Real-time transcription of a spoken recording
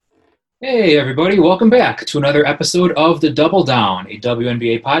Hey, everybody, welcome back to another episode of The Double Down, a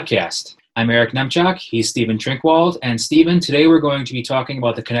WNBA podcast. I'm Eric Nemchak, he's Stephen Trinkwald, and Stephen, today we're going to be talking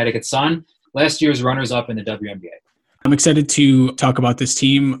about the Connecticut Sun, last year's runners-up in the WNBA. I'm excited to talk about this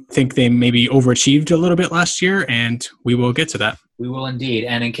team. I think they maybe overachieved a little bbit last year, and we will get to that. We will indeed.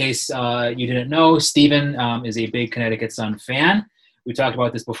 And in case you didn't know, Stephen is a big Connecticut Sun fan. We talked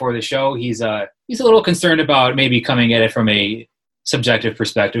about this before the show. He's a little concerned about maybe coming at it from a subjective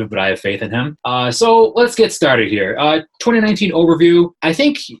perspective, but I have faith in him. So let's get started here. 2019 overview. I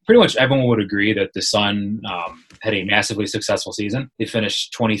think pretty much everyone would agree that the Sun had a massively successful season. They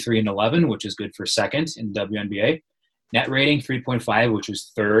finished 23-11, which is good for second in WNBA. Net rating 3.5, which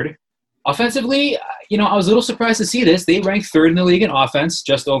was third. Offensively, I was a little surprised to see this. They ranked third in the league in offense,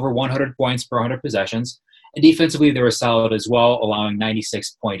 just over 100 points per 100 possessions. And defensively, they were solid as well, allowing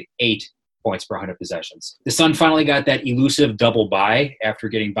 96.8 points per 100 possessions. The Sun finally got that elusive double bye after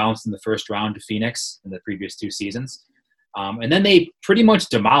getting bounced in the first round to Phoenix in the previous two seasons. And then they pretty much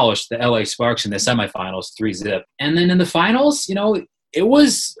demolished the LA Sparks in the semifinals, 3-0. And then in the finals, it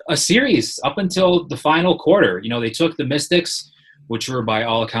was a series up until the final quarter. They took the Mystics, which were by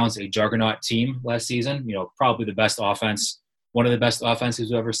all accounts a juggernaut team last season, probably the best offense, one of the best offenses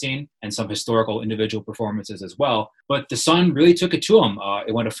we've ever seen, and some historical individual performances as well. But the Sun really took it to them.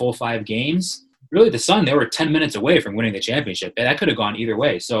 It went a full 5 games. Really, the Sun, they were 10 minutes away from winning the championship. That could have gone either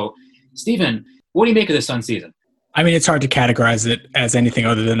way. So, Stephen, what do you make of the Sun season? I mean, it's hard to categorize it as anything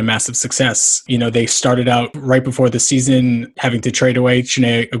other than a massive success. They started out right before the season having to trade away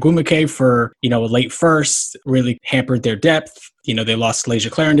Chiney Ogwumike for, a late first, really hampered their depth. They lost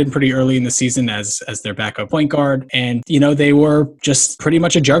Lasia Clarendon pretty early in the season as their backup point guard. And, they were just pretty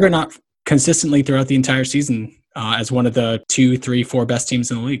much a juggernaut consistently throughout the entire season as one of the 2, 3, 4 best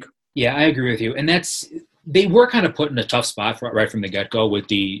teams in the league. Yeah, I agree with you. And they were kind of put in a tough spot right from the get-go with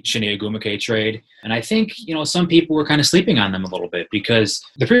the Chiney Ogwumike trade. And I think, some people were kind of sleeping on them a little bit because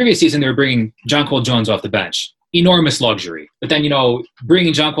the previous season they were bringing Jonquel Jones off the bench. Enormous luxury. But then,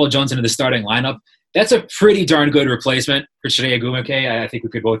 bringing Jonquel Jones into the starting lineup, that's a pretty darn good replacement for Chiney Ogwumike. I think we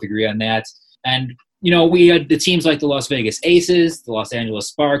could both agree on that. And, we had the teams like the Las Vegas Aces, the Los Angeles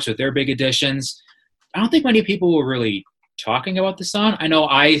Sparks with their big additions. I don't think many people were really talking about the Sun. I know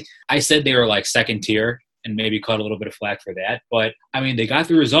I said they were like second tier and maybe caught a little bit of flack for that. But, they got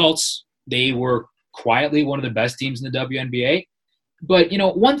the results. They were quietly one of the best teams in the WNBA. But,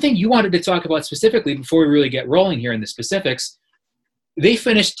 one thing you wanted to talk about specifically before we really get rolling here in the specifics, they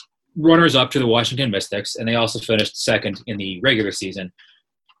finished runners-up to the Washington Mystics, and they also finished second in the regular season.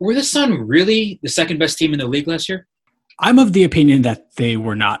 Were the Sun really the second-best team in the league last year? I'm of the opinion that they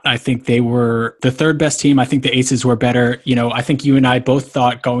were not. I think they were the third best team. I think the Aces were better. I think you and I both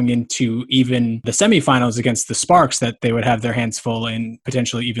thought going into even the semifinals against the Sparks that they would have their hands full and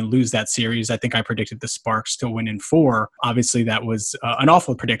potentially even lose that series. I think I predicted the Sparks to win in 4. Obviously, that was an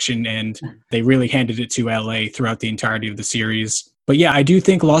awful prediction, and they really handed it to LA throughout the entirety of the series. But yeah, I do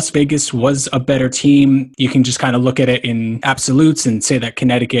think Las Vegas was a better team. You can just kind of look at it in absolutes and say that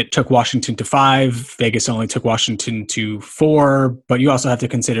Connecticut took Washington to 5. Vegas only took Washington to 4. But you also have to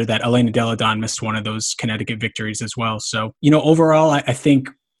consider that Elena Delle Donne missed one of those Connecticut victories as well. So, overall, I think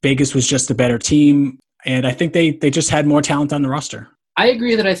Vegas was just a better team. And I think they just had more talent on the roster. I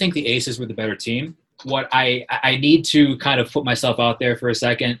agree that I think the Aces were the better team. What I need to kind of put myself out there for a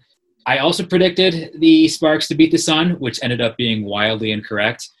second. I also predicted the Sparks to beat the Sun, which ended up being wildly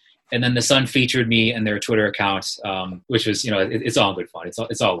incorrect. And then the Sun featured me in their Twitter account, which was, it's all good fun.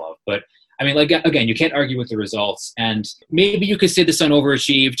 It's all love. But, again, you can't argue with the results. And maybe you could say the Sun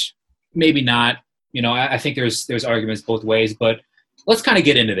overachieved, maybe not. I think there's arguments both ways. But let's kind of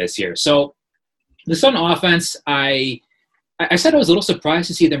get into this here. So the Sun offense, I said I was a little surprised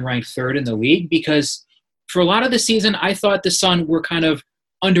to see them ranked third in the league because for a lot of the season, I thought the Sun were kind of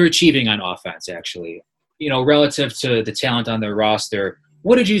underachieving on offense, actually, relative to the talent on their roster.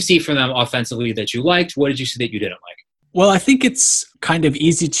 What did you see from them offensively that you liked? What did you see that you didn't like? Well, I think it's kind of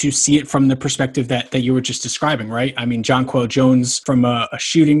easy to see it from the perspective that you were just describing, right? Jonquel Jones, from a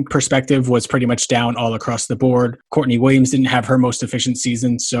shooting perspective, was pretty much down all across the board. Courtney Williams didn't have her most efficient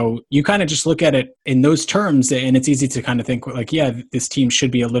season. So you kind of just look at it in those terms, and it's easy to kind of think like, yeah, this team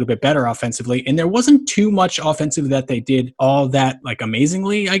should be a little bit better offensively. And there wasn't too much offensive that they did all that like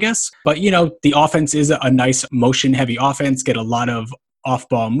amazingly, I guess. But, the offense is a nice motion-heavy offense, get a lot of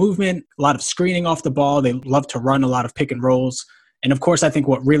off-ball movement, a lot of screening off the ball. They love to run a lot of pick and rolls. And of course, I think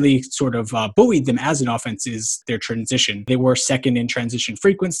what really sort of buoyed them as an offense is their transition. They were second in transition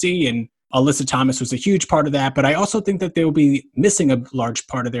frequency, and Alyssa Thomas was a huge part of that. But I also think that they will be missing a large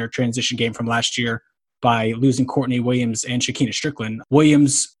part of their transition game from last year by losing Courtney Williams and Shakina Strickland.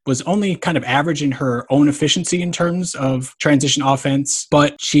 Williams was only kind of average in her own efficiency in terms of transition offense,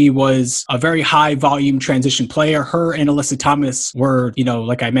 but she was a very high volume transition player. Her and Alyssa Thomas were,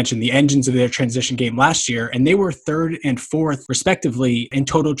 like I mentioned, the engines of their transition game last year, and they were third and fourth respectively in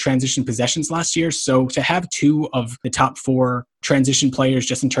total transition possessions last year. So to have two of the top four transition players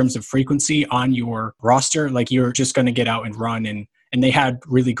just in terms of frequency on your roster, like you're just going to get out and run. And they had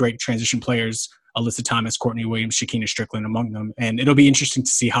really great transition players, Alyssa Thomas, Courtney Williams, Shakina Strickland among them. And it'll be interesting to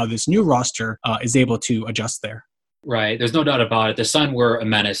see how this new roster is able to adjust there. Right. There's no doubt about it. The Sun were a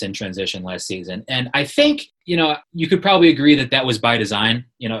menace in transition last season. And I think, you could probably agree that was by design.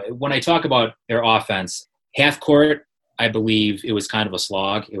 When I talk about their offense, half court, I believe it was kind of a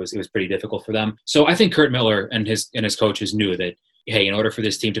slog. It was pretty difficult for them. So I think Curt Miller and his coaches knew that, hey, in order for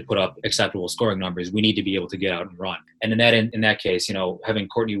this team to put up acceptable scoring numbers, we need to be able to get out and run. And in that case, having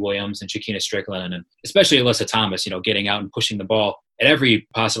Courtney Williams and Shakina Strickland and especially Alyssa Thomas, getting out and pushing the ball at every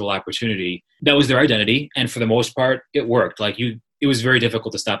possible opportunity, that was their identity. And for the most part, it worked. It was very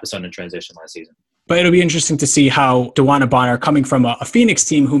difficult to stop the Sun in transition last season. But it'll be interesting to see how DeWanna Bonner, coming from a Phoenix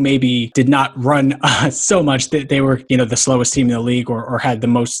team who maybe did not run so much, that they were, the slowest team in the league or had the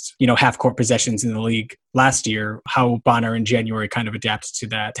most, half-court possessions in the league last year, how Bonner in January kind of adapted to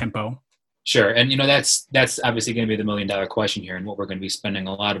that tempo. Sure. And, that's obviously going to be the million-dollar question here and what we're going to be spending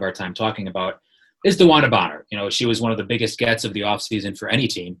a lot of our time talking about is DeWanna Bonner. You know, she was one of the biggest gets of the offseason for any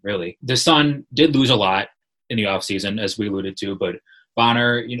team, really. The Sun did lose a lot in the offseason, as we alluded to, but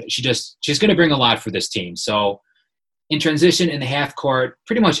Bonner, you know, she's going to bring a lot for this team. So in transition, in the half court,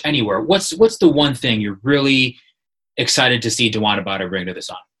 pretty much anywhere, what's the one thing you're really excited to see DeWanna Bonner bring to the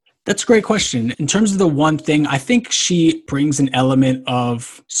Sun? That's a great question. In terms of the one thing, I think she brings an element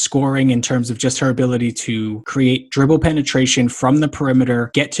of scoring in terms of just her ability to create dribble penetration from the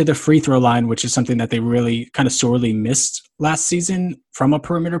perimeter, get to the free throw line, which is something that they really kind of sorely missed last season from a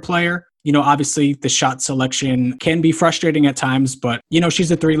perimeter player. You know, obviously the shot selection can be frustrating at times, but, you know, she's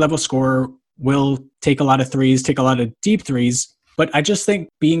a 3-level scorer, will take a lot of threes, take a lot of deep threes. But I just think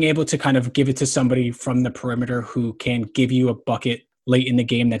being able to kind of give it to somebody from the perimeter who can give you a bucket late in the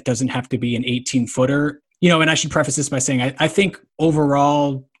game that doesn't have to be an 18-footer. You know, and I should preface this by saying I think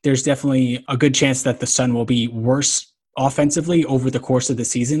overall there's definitely a good chance that the Sun will be worse offensively over the course of the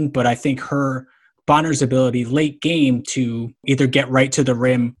season. But I think Bonner's ability late game to either get right to the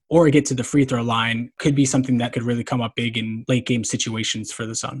rim or get to the free throw line could be something that could really come up big in late game situations for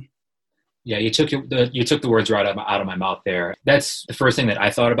the Sun. Yeah, you took the words right out of my mouth there. That's the first thing that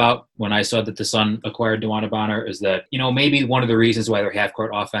I thought about when I saw that the Sun acquired DeWanna Bonner is that, you know, maybe one of the reasons why their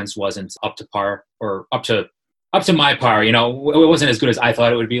half-court offense wasn't up to par or up to my par, you know, it wasn't as good as I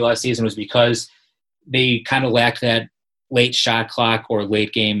thought it would be last season was because they kind of lacked that late shot clock or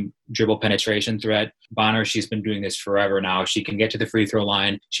late game dribble penetration threat. Bonner, she's been doing this forever now. She can get to the free throw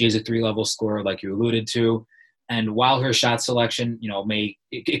line. She is a 3-level scorer like you alluded to. And while her shot selection, you know,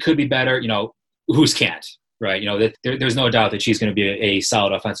 it could be better, you know, whose can't, right? You know, there's no doubt that she's going to be a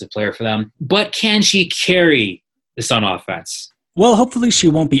solid offensive player for them. But can she carry the Sun offense? Well, hopefully she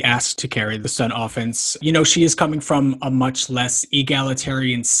won't be asked to carry the Sun offense. You know, she is coming from a much less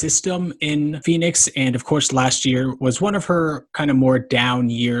egalitarian system in Phoenix. And of course, last year was one of her kind of more down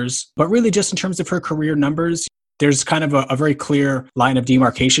years. But really just in terms of her career numbers, there's kind of a very clear line of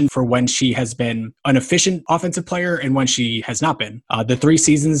demarcation for when she has been an efficient offensive player and when she has not been. The 3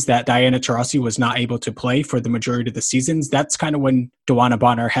 seasons that Diana Taurasi was not able to play for the majority of the seasons, that's kind of when DeWanna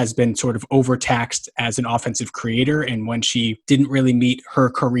Bonner has been sort of overtaxed as an offensive creator and when she didn't really meet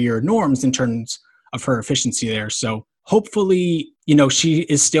her career norms in terms of her efficiency there. So hopefully, you know, she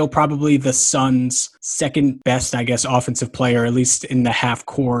is still probably the Suns' second best, I guess, offensive player, at least in the half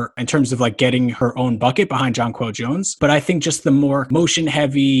court in terms of like getting her own bucket behind Jonquel Jones. But I think just the more motion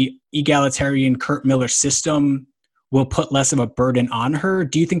heavy, egalitarian Curt Miller system will put less of a burden on her.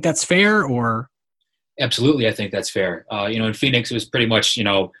 Do you think that's fair or? Absolutely, I think that's fair. You know, in Phoenix, it was pretty much, you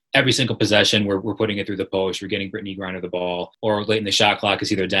know, every single possession we're putting it through the post, we're getting Brittany Griner the ball, or late in the shot clock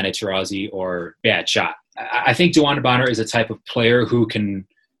is either Diana Taurasi or bad shot. I think DeWanna Bonner is a type of player who can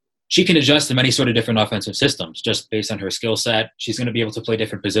adjust to many sort of different offensive systems just based on her skill set. She's going to be able to play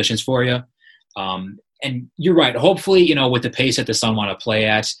different positions for you. And you're right. Hopefully, you know, with the pace that the Sun want to play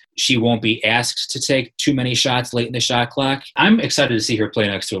at, she won't be asked to take too many shots late in the shot clock. I'm excited to see her play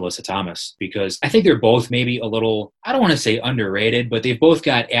next to Alyssa Thomas because I think they're both maybe a little, I don't want to say underrated, but they've both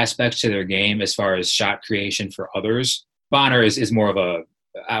got aspects to their game as far as shot creation for others. Bonner is more of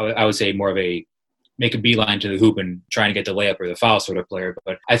I would say more of a make a beeline to the hoop and trying to get the layup or the foul sort of player.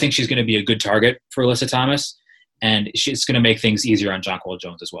 But I think she's going to be a good target for Alyssa Thomas. and it's going to make things easier on Jonquel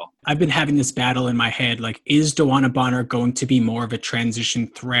Jones as well. I've been having this battle in my head, like, is DeWanna Bonner going to be more of a transition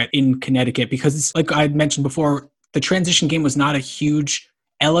threat in Connecticut? Because it's, like I mentioned before, the transition game was not a huge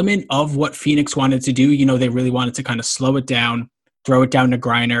element of what Phoenix wanted to do. You know, they really wanted to kind of slow it down, throw it down to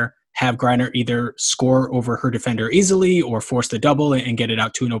Griner, have Griner either score over her defender easily or force the double and get it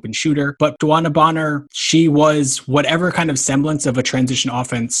out to an open shooter. But DeWanna Bonner, she was whatever kind of semblance of a transition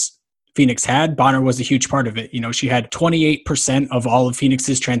offense Phoenix had. Bonner was a huge part of it. You know, she had 28% of all of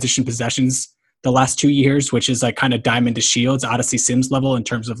Phoenix's transition possessions the last 2 years, which is like kind of Diamond to Shields, Odyssey Sims level in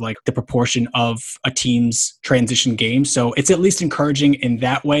terms of like the proportion of a team's transition game. So it's at least encouraging in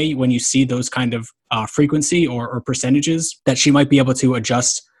that way when you see those kind of frequency or percentages that she might be able to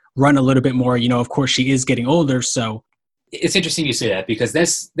adjust, run a little bit more. You know, of course, she is getting older, so it's interesting you say that, because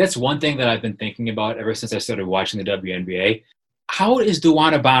that's one thing that I've been thinking about ever since I started watching the WNBA. How does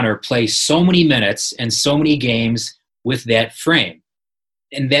DeWanna Bonner play so many minutes and so many games with that frame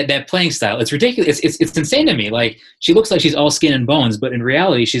and that playing style? It's ridiculous. It's insane to me. Like, she looks like she's all skin and bones, but in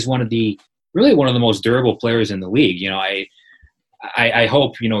reality, she's one of the most durable players in the league. You know, I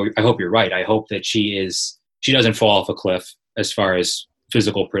hope you're right. I hope that she doesn't fall off a cliff as far as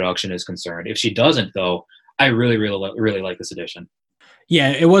physical production is concerned. If she doesn't, though, I really like this addition.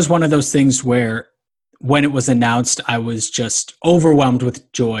 Yeah, it was one of those things where when it was announced, I was just overwhelmed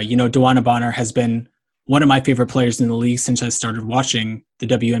with joy. You know, DeWanna Bonner has been one of my favorite players in the league since I started watching the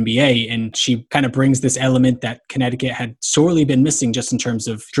WNBA, and she kind of brings this element that Connecticut had sorely been missing just in terms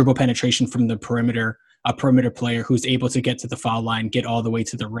of dribble penetration from the perimeter. A perimeter player who's able to get to the foul line, get all the way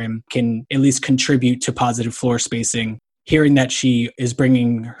to the rim, can at least contribute to positive floor spacing. Hearing that she is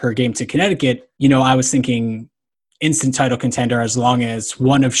bringing her game to Connecticut, you know, I was thinking instant title contender as long as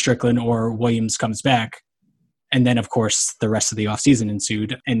one of Strickland or Williams comes back. And then, of course, the rest of the offseason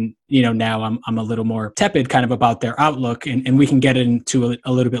ensued. And, you know, now I'm a little more tepid kind of about their outlook. And we can get into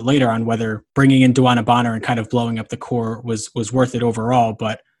a little bit later on whether bringing in DeWanna Bonner and kind of blowing up the core was worth it overall.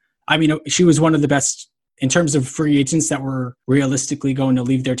 But, I mean, she was one of the best in terms of free agents that were realistically going to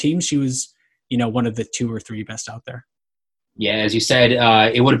leave their team. She was, you know, one of the 2 or 3 best out there. Yeah, as you said,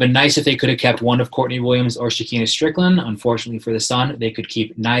 it would have been nice if they could have kept one of Courtney Williams or Shekinna Strickland. Unfortunately for the Sun, they could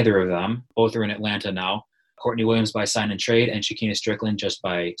keep neither of them. Both are in Atlanta now. Courtney Williams by sign and trade, and Shekinna Strickland just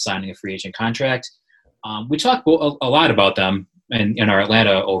by signing a free agent contract. We talked a lot about them in our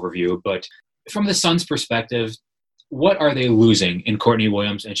Atlanta overview, but from the Suns' perspective, what are they losing in Courtney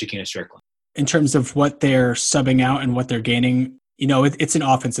Williams and Shekinna Strickland? In terms of what they're subbing out and what they're gaining, you know, it's an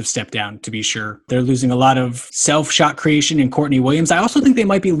offensive step down, to be sure. They're losing a lot of self-shot creation in Courtney Williams. I also think they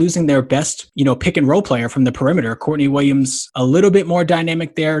might be losing their best, you know, pick and roll player from the perimeter. Courtney Williams, a little bit more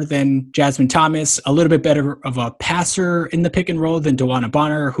dynamic there than Jasmine Thomas, a little bit better of a passer in the pick and roll than DeWanna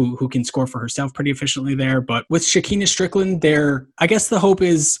Bonner, who can score for herself pretty efficiently there. But with Shekinna Strickland, I guess the hope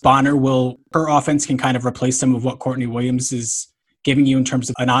is her offense can kind of replace some of what Courtney Williams is giving you in terms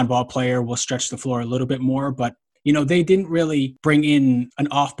of an on-ball player, will stretch the floor a little bit more. But you know, they didn't really bring in an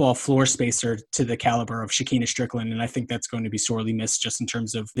off-ball floor spacer to the caliber of Shekinna Strickland, and I think that's going to be sorely missed just in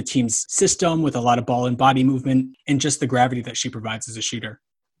terms of the team's system with a lot of ball and body movement and just the gravity that she provides as a shooter.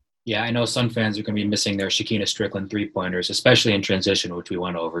 Yeah, I know Sun fans are going to be missing their Shekinna Strickland three-pointers, especially in transition, which we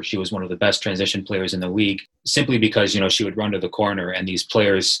went over. She was one of the best transition players in the league simply because, you know, she would run to the corner and these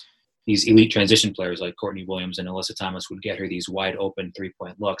players, these elite transition players like Courtney Williams and Alyssa Thomas would get her these wide-open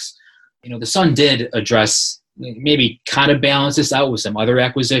three-point looks. You know, the Sun did address maybe kind of balance this out with some other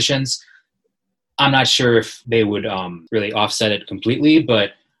acquisitions. I'm not sure if they would really offset it completely,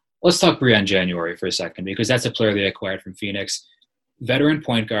 but let's talk Briann January for a second, because that's a player they acquired from Phoenix. Veteran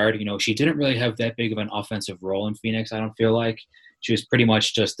point guard, you know, she didn't really have that big of an offensive role in Phoenix, I don't feel like. She was pretty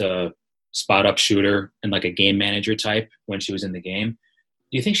much just a spot-up shooter and like a game manager type when she was in the game.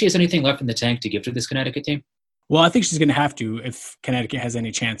 Do you think she has anything left in the tank to give to this Connecticut team? Well, I think she's going to have to if Connecticut has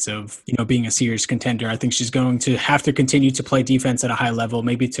any chance of, you know, being a serious contender. I think she's going to have to continue to play defense at a high level.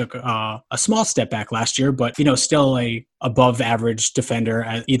 Maybe took a small step back last year, but, you know, still a above average defender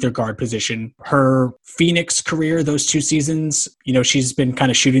at either guard position. Her Phoenix career, those 2 seasons, you know, she's been kind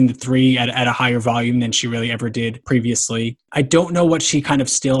of shooting the three at a higher volume than she really ever did previously. I don't know what she kind of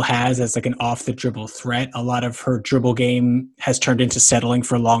still has as like an off the dribble threat. A lot of her dribble game has turned into settling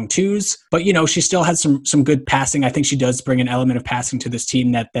for long twos, but, you know, she still has some good passing. I think she does bring an element of passing to this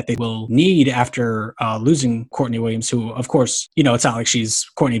team that they will need after losing Courtney Williams, who, of course, you know, it's not like she's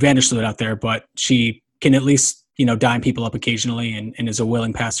Courtney Vandersloot out there, but she can at least, you know, dime people up occasionally and is a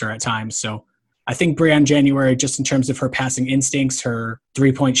willing passer at times. So I think Briann January, just in terms of her passing instincts, her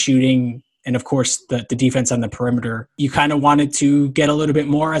 3-point shooting, And of course, the defense on the perimeter. You kind of wanted to get a little bit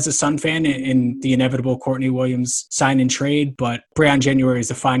more as a Sun fan in the inevitable Courtney Williams sign and trade, but Briann January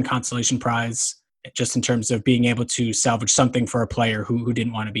is a fine consolation prize just in terms of being able to salvage something for a player who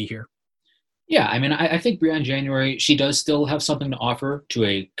didn't want to be here. Yeah, I mean, I think Briann January, she does still have something to offer to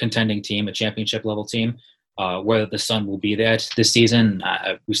a contending team, a championship level team. Whether the Sun will be that this season,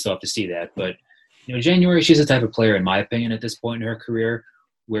 we still have to see that. But, January, she's the type of player, in my opinion, at this point in her career,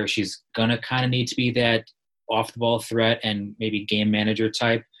 where she's going to kind of need to be that off-the-ball threat and maybe game manager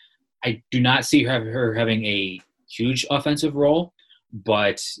type. I do not see her having a huge offensive role.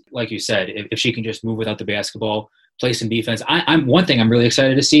 But like you said, if she can just move without the basketball, play some defense. One thing I'm really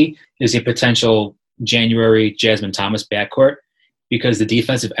excited to see is a potential January Jasmine Thomas backcourt, because the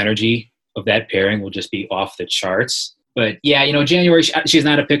defensive energy of that pairing will just be off the charts. But yeah, January, she's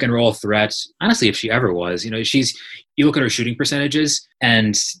not a pick and roll threat. Honestly, if she ever was, you look at her shooting percentages,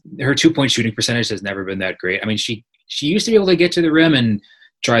 and her 2-point shooting percentage has never been that great. I mean, she used to be able to get to the rim and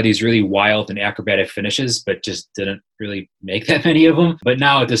try these really wild and acrobatic finishes, but just didn't really make that many of them. But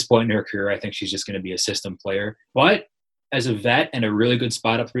now at this point in her career, I think she's just going to be a system player. But as a vet and a really good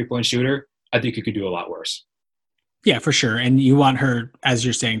spot-up three-point shooter, I think you could do a lot worse. Yeah, for sure. And you want her, as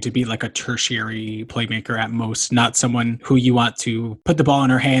you're saying, to be like a tertiary playmaker at most, not someone who you want to put the ball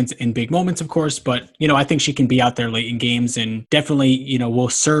in her hands in big moments, of course. But, I think she can be out there late in games and definitely, will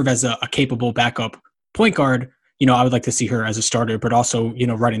serve as a capable backup point guard. I would like to see her as a starter, but also,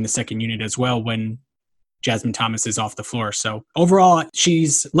 running the second unit as well when Jasmine Thomas is off the floor. So overall,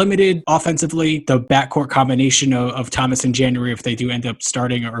 she's limited offensively. The backcourt combination of Thomas and January, if they do end up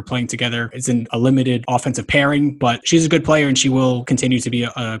starting or playing together, is in a limited offensive pairing, but she's a good player and she will continue to be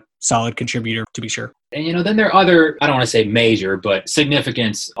a solid contributor, to be sure. And, then their other, I don't want to say major, but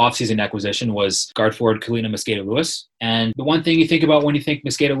significant offseason acquisition was guard forward Kalina Mosqueda-Lewis. And the one thing you think about when you think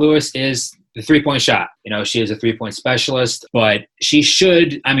Mosqueda-Lewis is the three-point shot. She is a three-point specialist, but she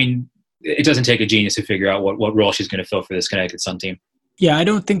should, it doesn't take a genius to figure out what role she's going to fill for this Connecticut Sun team. Yeah, I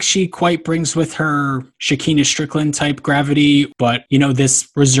don't think she quite brings with her Shekinna Strickland type gravity, but, this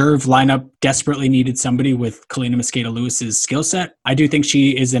reserve lineup desperately needed somebody with Kalina Mosqueda-Lewis's skill set. I do think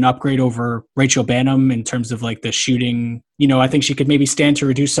she is an upgrade over Rachel Banham in terms of like the shooting. I think she could maybe stand to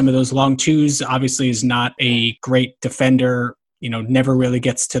reduce some of those long twos. Obviously is not a great defender, never really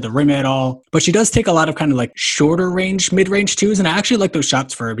gets to the rim at all. But she does take a lot of kind of like shorter range, mid-range twos. And I actually like those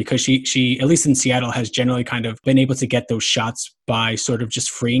shots for her because she, at least in Seattle, has generally kind of been able to get those shots by sort of just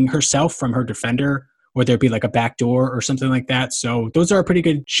freeing herself from her defender, whether it be like a backdoor or something like that. So those are a pretty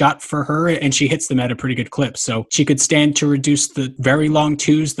good shot for her, and she hits them at a pretty good clip. So she could stand to reduce the very long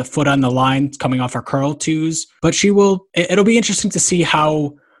twos, the foot on the line coming off her curl twos. But it'll be interesting to see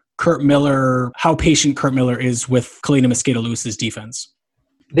how patient Curt Miller is with Kalina Mosqueda-Lewis's defense.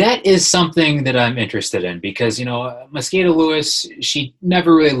 That is something that I'm interested in because, Mosqueda-Lewis, she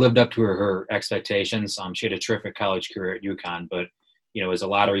never really lived up to her expectations. She had a terrific college career at UConn, but, as a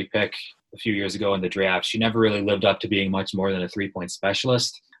lottery pick a few years ago in the draft, she never really lived up to being much more than a three-point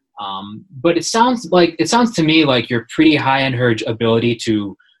specialist. But it sounds to me like you're pretty high on her ability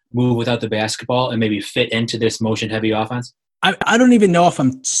to move without the basketball and maybe fit into this motion-heavy offense. I don't even know if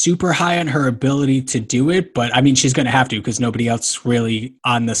I'm super high on her ability to do it, but she's going to have to because nobody else really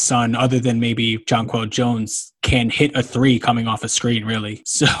on the Sun, other than maybe Jonquel Jones, can hit a three coming off a screen, really.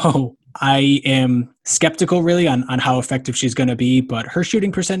 So I am skeptical, really, on how effective she's going to be, but her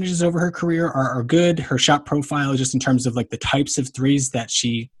shooting percentages over her career are good. Her shot profile, just in terms of like the types of threes that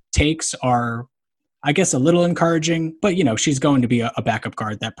she takes, are, I guess, a little encouraging, but she's going to be a backup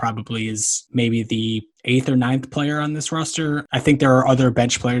guard that probably is maybe the 8th or 9th player on this roster. I think there are other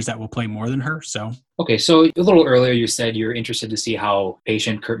bench players that will play more than her. So okay, so a little earlier you said you're interested to see how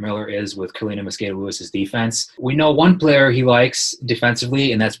patient Curt Miller is with Kalina Mosqueda-Lewis's defense. We know one player he likes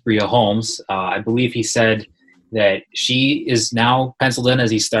defensively, and that's Bria Holmes. I believe he said that she is now penciled in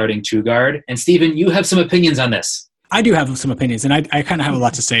as he's starting two guard. And Stephen, you have some opinions on this. I do have some opinions, and I kind of have a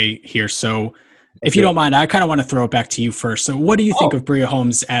lot to say here. So if you don't mind, I kind of want to throw it back to you first. So what do you think of Bria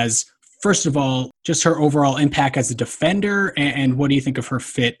Holmes as, first of all, just her overall impact as a defender, and what do you think of her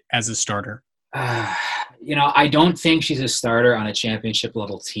fit as a starter? I don't think she's a starter on a championship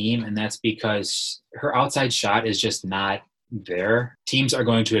level team, and that's because her outside shot is just not there. Teams are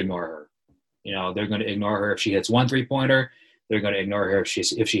going to ignore her. They're going to ignore her if she hits one three-pointer. They're going to ignore her if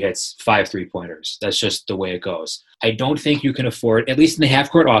she hits 5 3-pointers. That's just the way it goes. I don't think you can afford, at least in the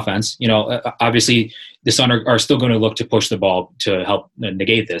half-court offense, obviously the Sun are still going to look to push the ball to help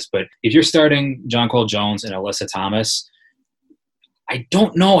negate this. But if you're starting Jonquel Jones and Alyssa Thomas, I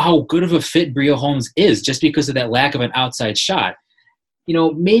don't know how good of a fit Bria Holmes is just because of that lack of an outside shot.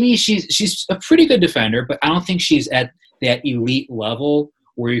 maybe she's a pretty good defender, but I don't think she's at that elite level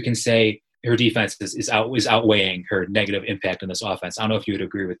where you can say her defense is outweighing her negative impact on this offense. I don't know if you would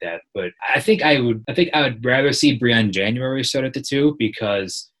agree with that, but I think I would rather see Brianne January start at the 2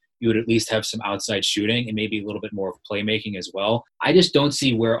 because you would at least have some outside shooting and maybe a little bit more of playmaking as well. I just don't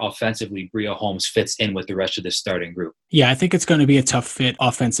see where offensively Bria Holmes fits in with the rest of the starting group. Yeah, I think it's going to be a tough fit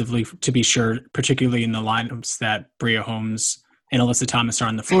offensively, to be sure, particularly in the lineups that Bria Holmes and Alyssa Thomas are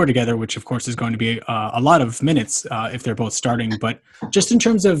on the floor together, which of course is going to be a lot of minutes if they're both starting. But just in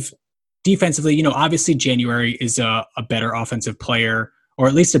terms of defensively, obviously January is a better offensive player, or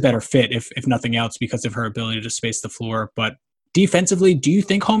at least a better fit, if nothing else, because of her ability to space the floor. But defensively, do you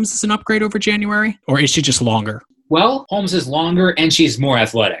think Holmes is an upgrade over January, or is she just longer? Well, Holmes is longer and she's more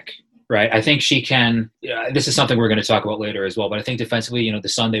athletic, right? I think she can, this is something we're going to talk about later as well, but I think defensively, the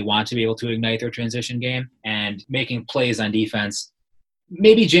Sun, they want to be able to ignite their transition game and making plays on defense.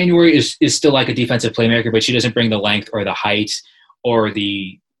 Maybe January is still like a defensive playmaker, but she doesn't bring the length or the height or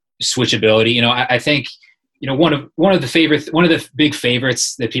the switchability. I think, one of the big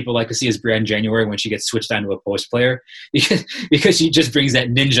favorites that people like to see is Brianne January when she gets switched onto a post player because she just brings that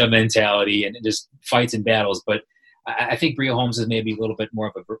ninja mentality and just fights and battles. But I think Bria Holmes is maybe a little bit more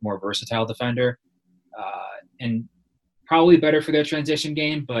of a more versatile defender and probably better for their transition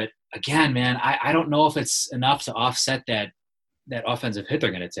game. But again, man, I don't know if it's enough to offset that offensive hit they're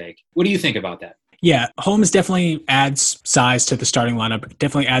going to take. What do you think about that? Yeah, Holmes definitely adds size to the starting lineup,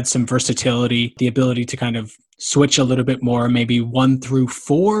 definitely adds some versatility, the ability to kind of switch a little bit more, maybe 1 through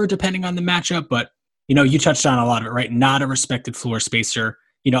 4, depending on the matchup. But, you touched on a lot of it, right? Not a respected floor spacer.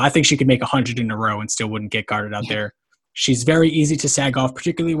 I think she could make 100 in a row and still wouldn't get guarded out there. She's very easy to sag off,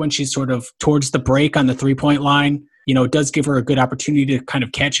 particularly when she's sort of towards the break on the 3-point line. It does give her a good opportunity to kind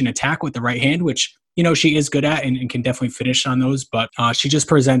of catch and attack with the right hand, which, she is good at and can definitely finish on those. But she just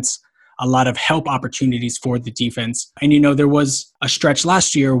presents a lot of help opportunities for the defense. And, there was a stretch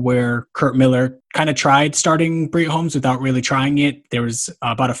last year where Curt Miller kind of tried starting Bria Holmes without really trying it. There was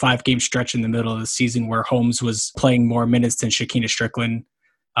about a 5-game stretch in the middle of the season where Holmes was playing more minutes than Shekinna Strickland.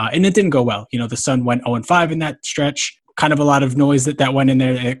 And it didn't go well. The Sun went 0-5 in that stretch. Kind of a lot of noise that went in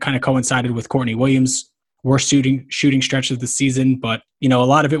there. It kind of coincided with Courtney Williams' worst shooting stretch of the season. But, a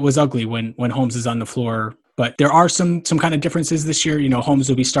lot of it was ugly when Holmes is on the floor. But there are some kind of differences this year. Holmes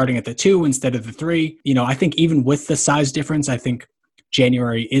will be starting at the 2 instead of the 3. I think even with the size difference, I think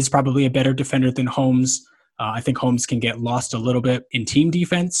January is probably a better defender than Holmes. I think Holmes can get lost a little bit in team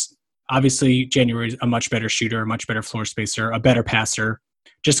defense. Obviously, January is a much better shooter, a much better floor spacer, a better passer,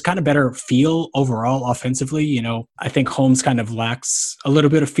 just kind of better feel overall offensively. I think Holmes kind of lacks a little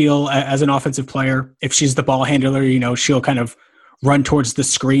bit of feel as an offensive player. If she's the ball handler, she'll kind of run towards the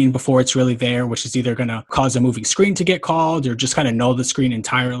screen before it's really there, which is either going to cause a moving screen to get called or just kind of null the screen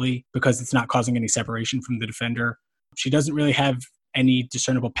entirely because it's not causing any separation from the defender. She doesn't really have any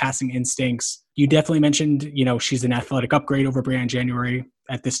discernible passing instincts. You definitely mentioned, she's an athletic upgrade over Brianne January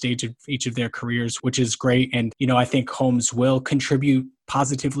at this stage of each of their careers, which is great. And, I think Holmes will contribute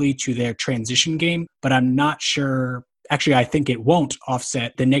positively to their transition game, but I'm not sure. Actually, I think it won't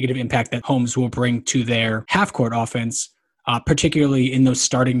offset the negative impact that Holmes will bring to their half-court offense, particularly in those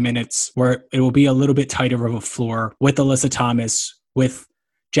starting minutes where it will be a little bit tighter of a floor with Alyssa Thomas, with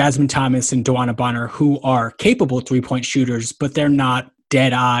Jasmine Thomas and Dawana Bonner, who are capable 3-point shooters, but they're not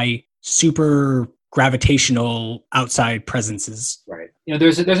dead-eye, super gravitational outside presences. Right.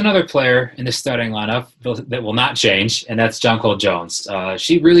 There's another player in the starting lineup that will not change, and that's Jonquel Jones.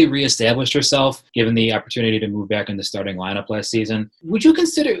 She really reestablished herself, given the opportunity to move back in the starting lineup last season. Would you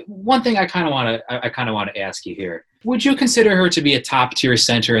consider one thing? I kind of want to ask you here. Would you consider her to be a top-tier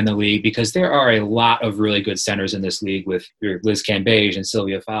center in the league? Because there are a lot of really good centers in this league with Liz Cambage and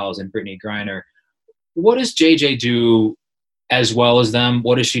Sylvia Fowles and Brittany Griner. What does JJ do as well as them?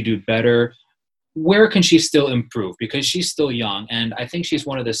 What does she do better? Where can she still improve? Because she's still young, and I think she's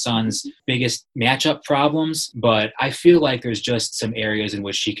one of the Suns' biggest matchup problems, but I feel like there's just some areas in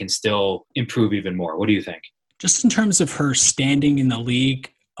which she can still improve even more. What do you think? Just in terms of her standing in the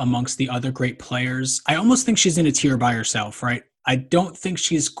league amongst the other great players, I almost think she's in a tier by herself, right? I don't think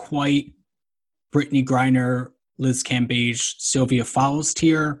she's quite Brittany Griner, Liz Cambage, Sylvia Fowles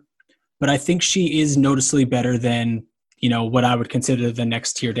tier, but I think she is noticeably better than, what I would consider the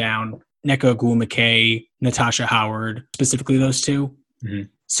next tier down. Nneka Ogwumike, Natasha Howard, specifically those two. Mm-hmm.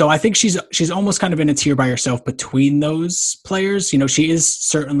 So I think she's almost kind of in a tier by herself between those players. She is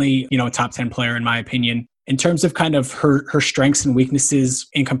certainly, a top 10 player in my opinion. In terms of kind of her strengths and weaknesses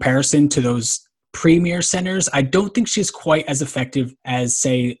in comparison to those premier centers. I don't think she's quite as effective as,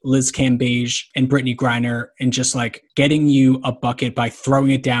 say, Liz Cambage and Brittany Griner in just like getting you a bucket by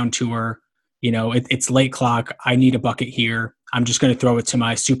throwing it down to her. You know, it's late clock. I need a bucket here. I'm just going to throw it to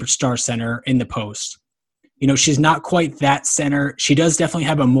my superstar center in the post. You know, she's not quite that center. She does definitely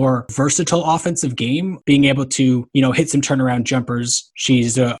have a more versatile offensive game, being able to, you know, hit some turnaround jumpers.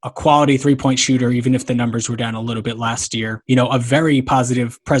 She's a quality three-point shooter, even if the numbers were down a little bit last year. You know, a very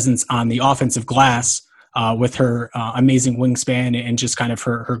positive presence on the offensive glass with her amazing wingspan and just kind of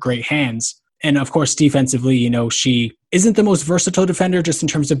her great hands. And of course, defensively, you know, she isn't the most versatile defender just in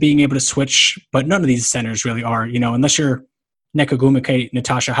terms of being able to switch, but none of these centers really are, you know, unless you're Nneka Ogwumike,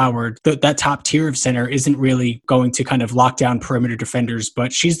 Natasha Howard, that top tier of center isn't really going to kind of lock down perimeter defenders,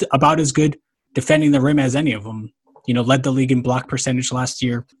 but she's about as good defending the rim as any of them. You know, led the league in block percentage last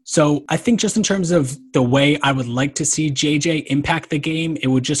year. So I think just in terms of the way I would like to see JJ impact the game, it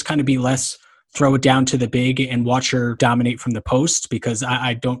would just kind of be less throw it down to the big and watch her dominate from the post, because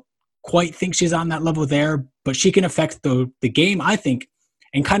I don't quite think she's on that level there, but she can affect the game, I think,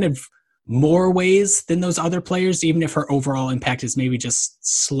 in kind of more ways than those other players, even if her overall impact is maybe just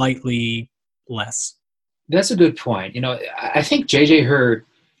slightly less. That's a good point. You know, I think JJ,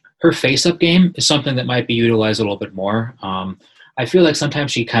 her face-up game is something that might be utilized a little bit more. I feel like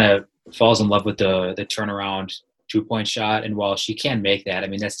sometimes she kind of falls in love with the turnaround two-point shot, and while she can make that, I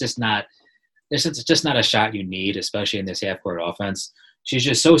mean, it's just not a shot you need, especially in this half-court offense. She's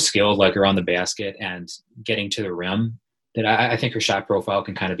just so skilled, like around the basket and getting to the rim, that I think her shot profile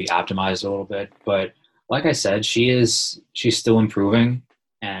can kind of be optimized a little bit. But like I said, she's still improving,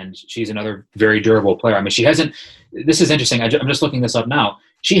 and she's another very durable player. I mean, this is interesting. I'm just looking this up now.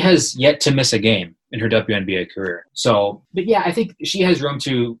 She has yet to miss a game in her WNBA career. So, but yeah, I think she has room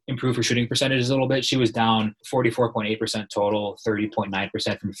to improve her shooting percentages a little bit. She was down 44.8% total,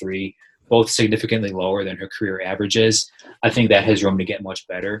 30.9% from three, both significantly lower than her career averages. I think that has room to get much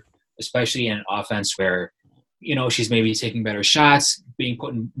better, especially in an offense where, you know, she's maybe taking better shots, being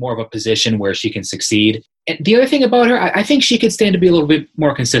put in more of a position where she can succeed. And the other thing about her, I think she could stand to be a little bit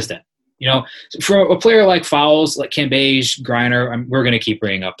more consistent. You know, for a player like Fowles, like Cambage, Griner, we're going to keep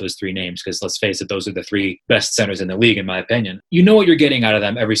bringing up those three names because let's face it, those are the three best centers in the league, in my opinion. You know what you're getting out of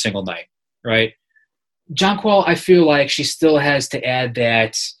them every single night, right? Jonquel, I feel like she still has to add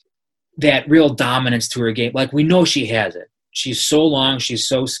that real dominance to her game. Like, we know she has it. She's so long, she's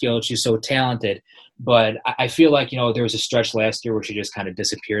so skilled, she's so talented. But I feel like, you know, there was a stretch last year where she just kind of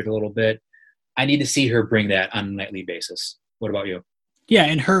disappeared a little bit. I need to see her bring that on a nightly basis. What about you? Yeah,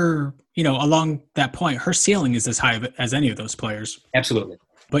 and her, you know, along that point, her ceiling is as high as any of those players. Absolutely.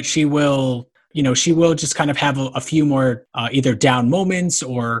 But she will just kind of have a few more either down moments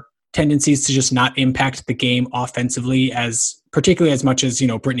or tendencies to just not impact the game offensively particularly as much as, you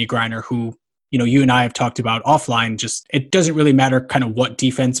know, Brittany Griner, who, you know, you and I have talked about offline. Just, it doesn't really matter kind of what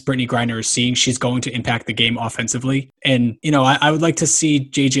defense Brittany Griner is seeing. She's going to impact the game offensively. And, you know, I would like to see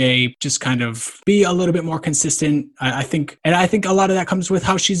JJ just kind of be a little bit more consistent. I think a lot of that comes with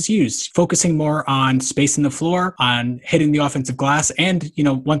how she's used, focusing more on spacing the floor, on hitting the offensive glass. And, you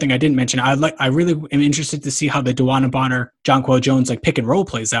know, one thing I didn't mention, I really am interested to see how the DeWanna Bonner, Jonquel Jones, like pick and roll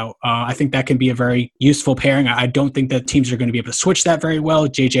plays out. I think that can be a very useful pairing. I don't think that teams are going to be able to switch that very well.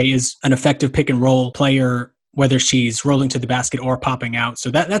 JJ is an effective pick and roll player, whether she's rolling to the basket or popping out.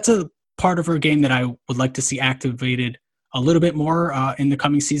 So that's a part of her game that I would like to see activated a little bit more in the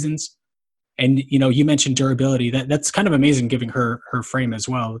coming seasons. And, you know, you mentioned durability. That's kind of amazing, given her frame as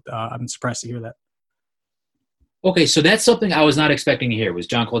well. I'm surprised to hear that. Okay, so that's something I was not expecting to hear, was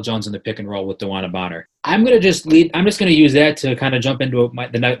Jonquel Jones in the pick and roll with DeWanna Bonner. I'm just going to use that to kind of jump into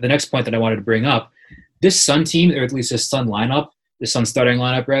the next point that I wanted to bring up. This Sun team, or at least this Sun lineup, the Sun starting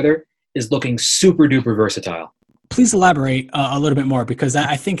lineup rather, is looking super duper versatile. Please elaborate a little bit more, because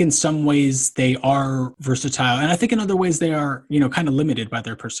I think in some ways they are versatile, and I think in other ways they are, you know, kind of limited by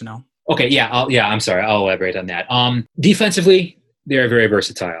their personnel. Okay, I'm sorry. I'll elaborate on that. Defensively, they are very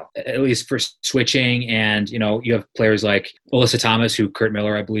versatile, at least for switching. And, you know, you have players like Alyssa Thomas, who Kurt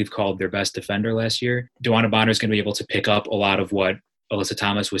Miller, I believe, called their best defender last year. DeWanna Bonner is going to be able to pick up a lot of what Alyssa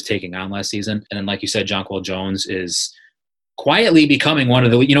Thomas was taking on last season. And then, like you said, Jonquel Jones is quietly becoming one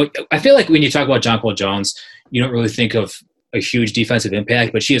of the, you know, I feel like when you talk about Jonquel Jones, you don't really think of a huge defensive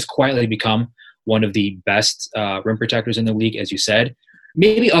impact, but she has quietly become one of the best rim protectors in the league, as you said.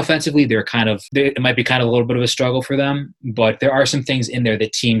 Maybe offensively, it might be kind of a little bit of a struggle for them, but there are some things in there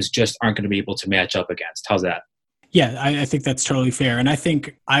that teams just aren't going to be able to match up against. How's that? Yeah, I think that's totally fair. And I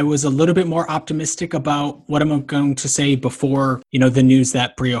think I was a little bit more optimistic about what I'm going to say before, the news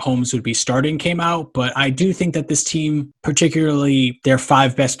that Bria Holmes would be starting came out. But I do think that this team, particularly their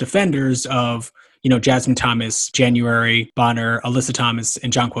 5 best defenders of, Jasmine Thomas, January Bonner, Alyssa Thomas,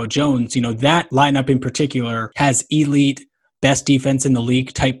 and Jonquel Jones, that lineup in particular has elite best defense in the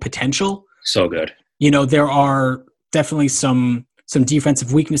league type potential. So good. There are definitely some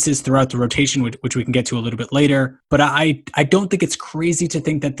defensive weaknesses throughout the rotation, which we can get to a little bit later. But I don't think it's crazy to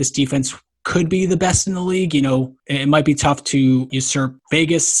think that this defense could be the best in the league. It might be tough to usurp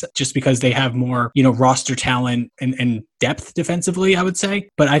Vegas just because they have more, roster talent and depth defensively, I would say.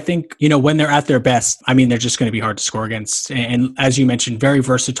 But I think, when they're at their best, they're just going to be hard to score against. And as you mentioned, very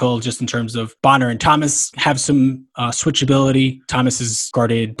versatile just in terms of Bonner and Thomas have some switchability. Thomas has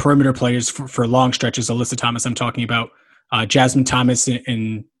guarded perimeter players for long stretches. Alyssa Thomas, I'm talking about. Jasmine Thomas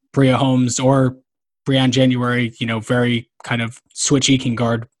and Bria Holmes or Brianne January, very kind of switchy, can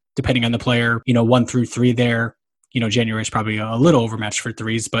guard depending on the player, 1 through 3 there. January is probably a little overmatched for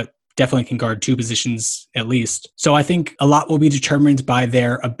threes, but definitely can guard 2 positions at least. So I think a lot will be determined by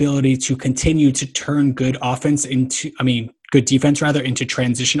their ability to continue to turn good defense into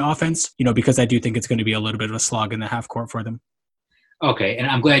transition offense, because I do think it's going to be a little bit of a slog in the half court for them. Okay, and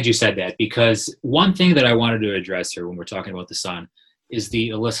I'm glad you said that, because one thing that I wanted to address here when we're talking about the Sun is the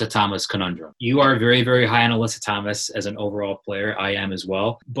Alyssa Thomas conundrum. You are very, very high on Alyssa Thomas as an overall player. I am as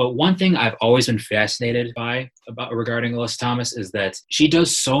well. But one thing I've always been fascinated by regarding Alyssa Thomas is that she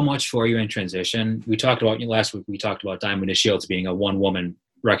does so much for you in transition. We talked about last week. We talked about Diamond Shields being a one-woman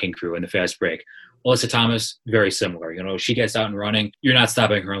wrecking crew in the fast break. Alyssa Thomas, very similar. She gets out and running. You're not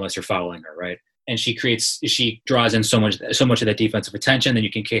stopping her unless you're fouling her, right? And she draws in so much of that defensive attention, then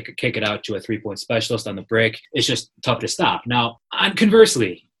you can kick it out to a 3-point specialist on the break. It's just tough to stop. Now,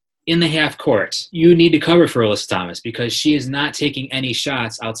 conversely, in the half court, you need to cover for Alyssa Thomas because she is not taking any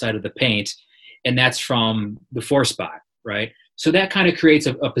shots outside of the paint, and that's from the 4 spot, right? So that kind of creates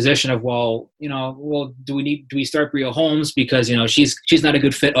a position of, do we start Bria Holmes because she's not a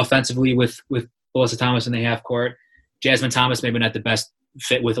good fit offensively with Alyssa Thomas in the half court. Jasmine Thomas maybe not the best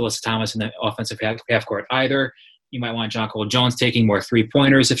fit with Alyssa Thomas in the offensive half court either. You might want Jonquel Jones taking more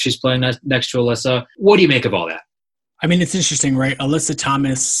 3-pointers if she's playing next to Alyssa. What do you make of all that? It's interesting, right? Alyssa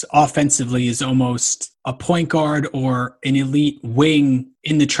Thomas offensively is almost a point guard or an elite wing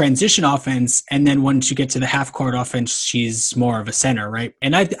in the transition offense. And then once you get to the half court offense, she's more of a center, right?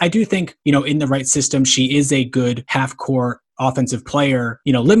 And I do think, in the right system, she is a good half court offensive player,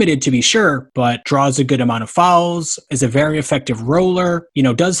 limited to be sure, but draws a good amount of fouls, is a very effective roller,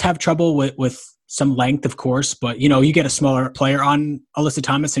 does have trouble with some length, of course, but you get a smaller player on Alyssa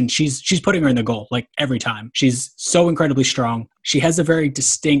Thomas and she's putting her in the goal like every time. She's so incredibly strong. She has a very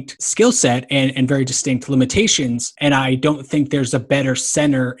distinct skill set and very distinct limitations. And I don't think there's a better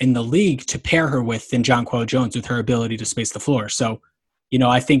center in the league to pair her with than Jonquel Jones with her ability to space the floor. So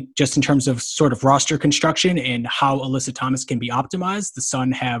I think just in terms of sort of roster construction and how Alyssa Thomas can be optimized, the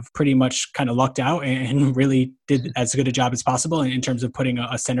Sun have pretty much kind of lucked out and really did as good a job as possible in terms of putting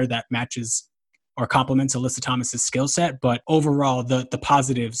a center that matches or complements Alyssa Thomas's skill set. But overall, the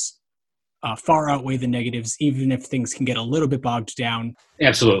positives far outweigh the negatives, even if things can get a little bit bogged down.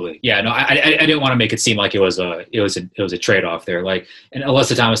 Absolutely. Yeah, no, I didn't want to make it seem like it was a trade-off there. And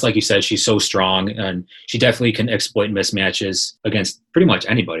Alyssa Thomas, like you said, she's so strong and she definitely can exploit mismatches against pretty much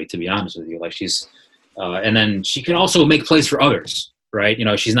anybody, to be honest with you. And then she can also make plays for others, right?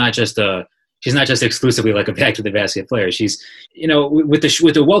 She's not just exclusively like a back to the basket player. She's, with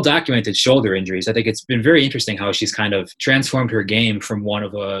the well-documented shoulder injuries, I think it's been very interesting how she's kind of transformed her game from one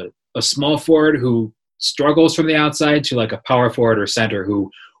of a small forward who struggles from the outside to like a power forward or center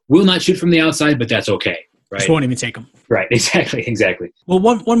who will not shoot from the outside, but that's okay. Right. Just won't even take them. Right. Exactly. Well,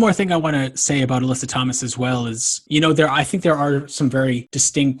 one more thing I want to say about Alyssa Thomas as well is, I think there are some very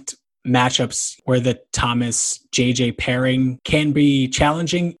distinct matchups where the Thomas JJ pairing can be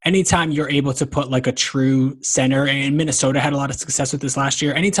challenging. Anytime you're able to put like a true center, and Minnesota had a lot of success with this last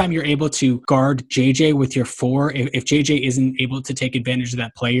year, anytime you're able to guard JJ with your 4, if JJ isn't able to take advantage of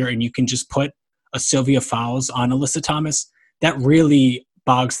that player and you can just put a Sylvia Fowles on Alyssa Thomas, that really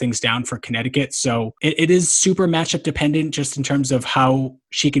bogs things down for Connecticut. So it is super matchup dependent just in terms of how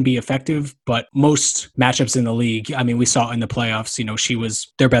she can be effective. But most matchups in the league, we saw in the playoffs, she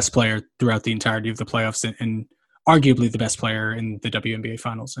was their best player throughout the entirety of the playoffs and arguably the best player in the WNBA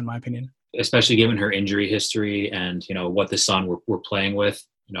finals, in my opinion. Especially given her injury history and, what the Sun were playing with,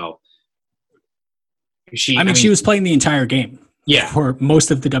 she was playing the entire game. Yeah, for most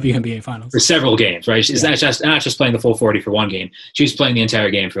of the WNBA finals. For several games, right? She's not just playing the full 40 for one game. She was playing the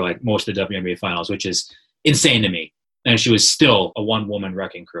entire game for like most of the WNBA finals, which is insane to me. And she was still a one-woman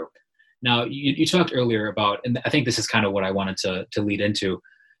wrecking crew. Now, you talked earlier about, and I think this is kind of what I wanted to lead into,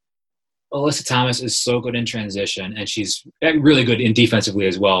 Alyssa Thomas is so good in transition, and she's really good in defensively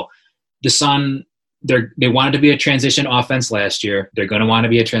as well. The Sun, they wanted to be a transition offense last year. They're going to want to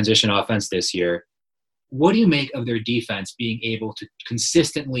be a transition offense this year. What do you make of their defense being able to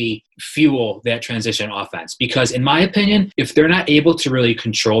consistently fuel that transition offense? Because in my opinion, if they're not able to really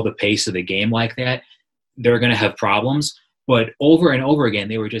control the pace of the game like that, they're going to have problems. But over and over again,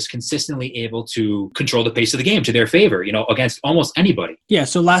 they were just consistently able to control the pace of the game to their favor, against almost anybody. Yeah,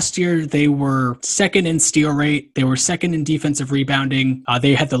 so last year they were second in steal rate. They were second in defensive rebounding.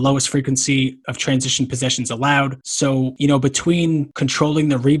 They had the lowest frequency of transition possessions allowed. So, between controlling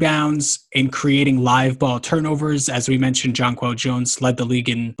the rebounds and creating live ball turnovers, as we mentioned, Jonquel Jones led the league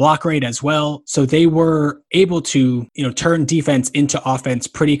in block rate as well. So they were able to, turn defense into offense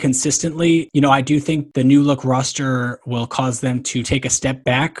pretty consistently. I do think the new look roster will cause them to take a step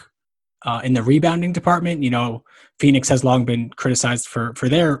back in the rebounding department. Phoenix has long been criticized for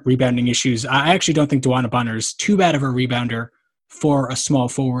their rebounding issues. I actually don't think DeWanna Bonner is too bad of a rebounder for a small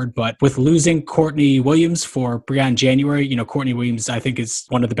forward, but with losing Courtney Williams for Briann January, Courtney Williams, I think, is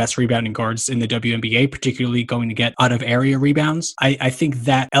one of the best rebounding guards in the WNBA, particularly going to get out of area rebounds. I think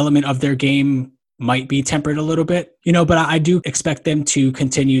that element of their game might be tempered a little bit, but I do expect them to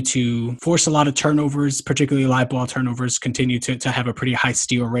continue to force a lot of turnovers, particularly live ball turnovers, continue to have a pretty high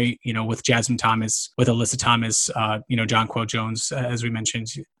steal rate, with Jasmine Thomas, with Alyssa Thomas, Jonquel Jones, as we mentioned.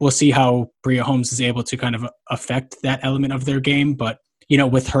 We'll see how Bria Holmes is able to kind of affect that element of their game, but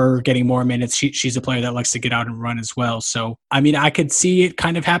with her getting more minutes, she's a player that likes to get out and run as well. So, I could see it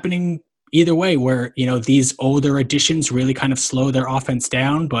kind of happening either way, where, these older additions really kind of slow their offense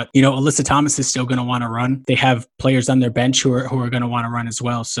down. But, Alyssa Thomas is still going to want to run. They have players on their bench who are going to want to run as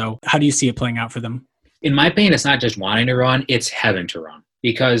well. So how do you see it playing out for them? In my opinion, it's not just wanting to run, it's having to run.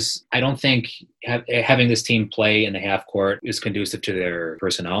 Because I don't think having this team play in the half court is conducive to their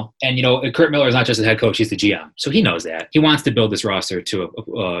personnel. And, Curt Miller is not just the head coach, he's the GM. So he knows that. He wants to build this roster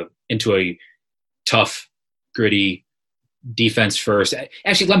into a tough, gritty, defense first.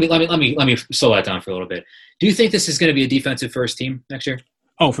 Actually, let me slow that down for a little bit. Do you think this is going to be a defensive first team next year?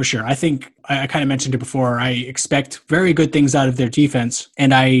 Oh, for sure. I think I kind of mentioned it before. I expect very good things out of their defense,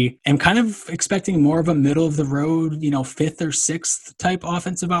 and I am kind of expecting more of a middle of the road, fifth or sixth type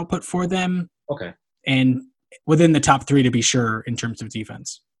offensive output for them. Okay. And within the top three, to be sure, in terms of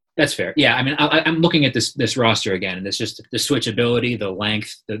defense. That's fair. Yeah, I'm looking at this roster again, and it's just the switchability, the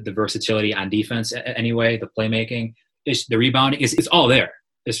length, the versatility on defense anyway, the playmaking. The rebounding, it's all there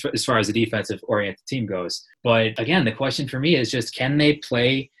as far as the defensive-oriented team goes. But again, the question for me is just, can they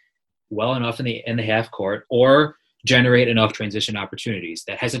play well enough in the half court or generate enough transition opportunities?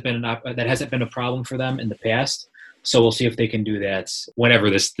 That hasn't been a problem for them in the past. So we'll see if they can do that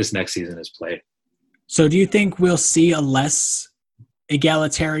whenever this next season is played. So do you think we'll see a less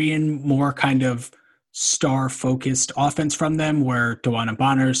egalitarian, more kind of star-focused offense from them, where DeWanna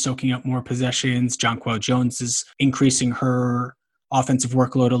Bonner is soaking up more possessions, Jonquel Jones is increasing her offensive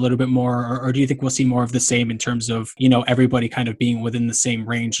workload a little bit more, or do you think we'll see more of the same in terms of, everybody kind of being within the same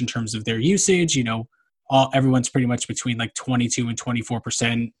range in terms of their usage? Everyone's pretty much between like 22 and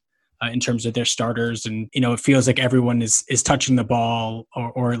 24% in terms of their starters, and it feels like everyone is touching the ball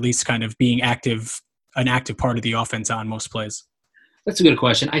or at least kind of being an active part of the offense on most plays. That's a good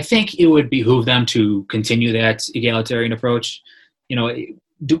question. I think it would behoove them to continue that egalitarian approach.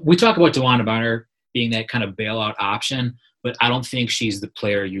 We talk about DeWanna Bonner being that kind of bailout option, but I don't think she's the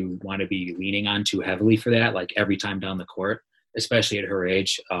player you want to be leaning on too heavily for that, like every time down the court, especially at her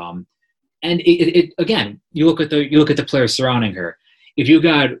age. And again, you look at the players surrounding her. If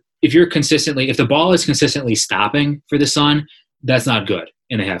the ball is consistently stopping for the Sun, that's not good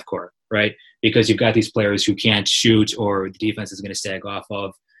in the half court, right? Because you've got these players who can't shoot, or the defense is going to sag off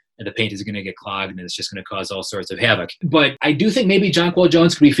of, and the paint is going to get clogged, and it's just going to cause all sorts of havoc. But I do think maybe Jonquel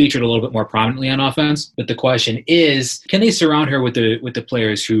Jones could be featured a little bit more prominently on offense. But the question is, can they surround her with the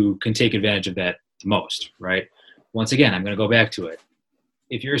players who can take advantage of that the most, right? Once again, I'm going to go back to it.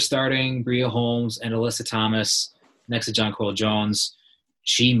 If you're starting Bria Holmes and Alyssa Thomas next to Jonquel Jones,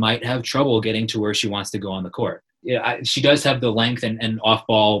 she might have trouble getting to where she wants to go on the court. Yeah, she does have the length and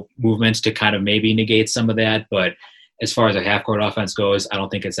off-ball movements to kind of maybe negate some of that, but as far as a half-court offense goes, I don't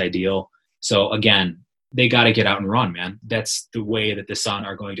think it's ideal. So, again, they got to get out and run, man. That's the way that the Sun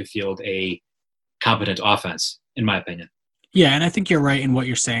are going to field a competent offense, in my opinion. Yeah, and I think you're right in what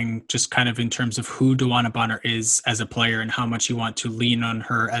you're saying, just kind of in terms of who DeWanna Bonner is as a player and how much you want to lean on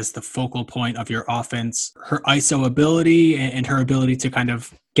her as the focal point of your offense. Her ISO ability and her ability to kind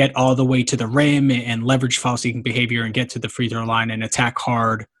of get all the way to the rim and leverage foul-seeking behavior and get to the free throw line and attack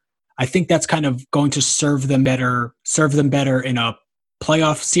hard. I think that's kind of going to serve them better in a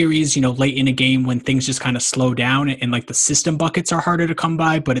playoff series, late in a game when things just kind of slow down and like the system buckets are harder to come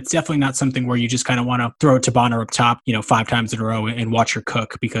by, but it's definitely not something where you just kind of want to throw it to Bonner up top, 5 times in a row and watch her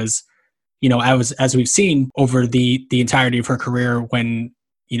cook because, as we've seen over the entirety of her career when,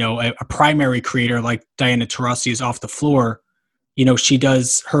 a primary creator like Diana Taurasi is off the floor,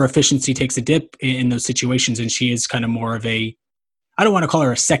 her efficiency takes a dip in those situations and she is kind of more of I don't want to call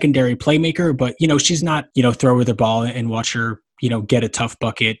her a secondary playmaker, but, she's not, throw her the ball and watch her, get a tough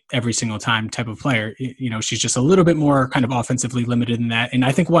bucket every single time type of player. She's just a little bit more kind of offensively limited than that. And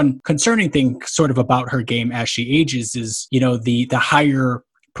I think one concerning thing sort of about her game as she ages is, the higher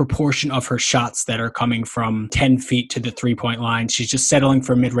proportion of her shots that are coming from 10 feet to the 3-point line. She's just settling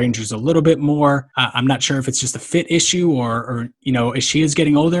for mid-rangers a little bit more. I'm not sure if it's just a fit issue or as she is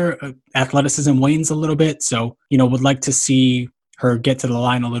getting older, athleticism wanes a little bit. So, would like to see her get to the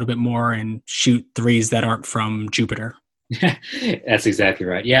line a little bit more and shoot threes that aren't from Jupiter. That's exactly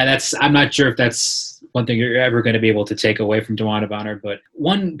right. Yeah, I'm not sure if that's one thing you're ever going to be able to take away from DeWanna Bonner, but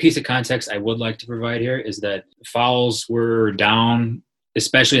one piece of context I would like to provide here is that fouls were down,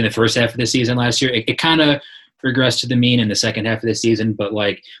 especially in the first half of the season last year. It kind of regressed to the mean in the second half of the season, but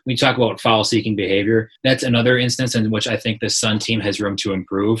like when you talk about foul-seeking behavior, that's another instance in which I think the Sun team has room to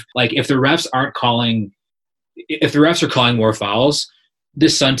improve. Like if the refs are calling more fouls,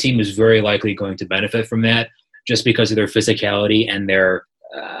 this Sun team is very likely going to benefit from that just because of their physicality and their,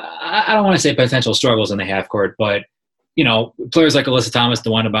 I don't want to say potential struggles in the half court, but, players like Alyssa Thomas,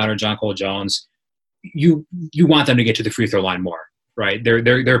 DeWanna Bonner, Jonquel Jones, you want them to get to the free throw line more, right?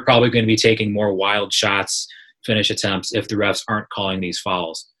 They're probably going to be taking more wild shots, finish attempts if the refs aren't calling these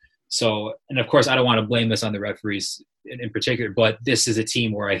fouls. So, and of course, I don't want to blame this on the referees in particular, but this is a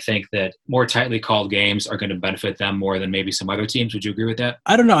team where I think that more tightly called games are going to benefit them more than maybe some other teams. Would you agree with that?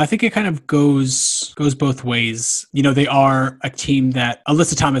 I don't know. I think it kind of goes both ways. They are a team that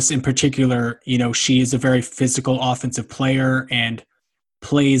Alyssa Thomas in particular, she is a very physical offensive player and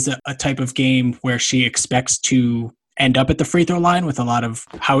plays a type of game where she expects to end up at the free throw line with a lot of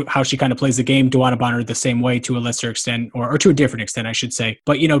how she kind of plays the game. DeWanna Bonner the same way to a lesser extent, or to a different extent, I should say.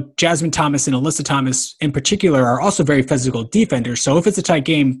 But, Jasmine Thomas and Alyssa Thomas in particular are also very physical defenders. So if it's a tight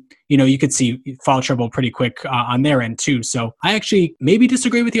game, you could see foul trouble pretty quick on their end too. So I actually maybe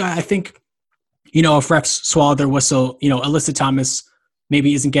disagree with you. I think, if refs swallow their whistle, Alyssa Thomas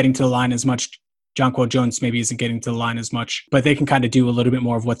maybe isn't getting to the line as much. Jonquel Jones maybe isn't getting to the line as much, but they can kind of do a little bit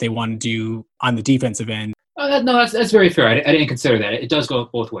more of what they want to do on the defensive end. That's very fair. I didn't consider that. It does go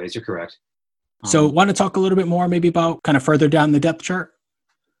both ways. You're correct. So want to talk a little bit more maybe about kind of further down the depth chart?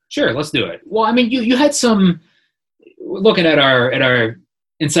 Sure, let's do it. Well, I mean, you had some, looking at our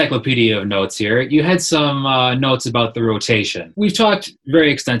encyclopedia of notes here, you had some notes about the rotation. We've talked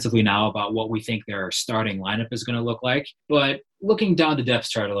very extensively now about what we think their starting lineup is going to look like, but looking down the depth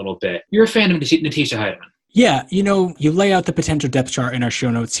chart a little bit, you're a fan of Natisha Hiedeman. Yeah, you lay out the potential depth chart in our show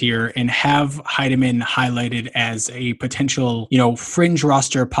notes here and have Hiedeman highlighted as a potential, fringe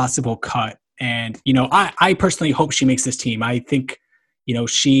roster possible cut. And, I personally hope she makes this team. I think,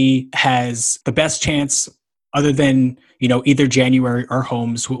 she has the best chance other than, either January or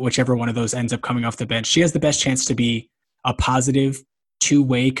Holmes, whichever one of those ends up coming off the bench. She has the best chance to be a positive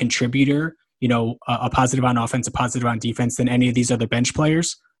two-way contributor, a positive on offense, a positive on defense than any of these other bench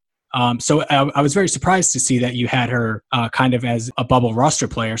players. So I was very surprised to see that you had her kind of as a bubble roster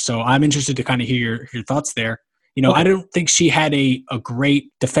player. So I'm interested to kind of hear your thoughts there. Okay. I don't think she had a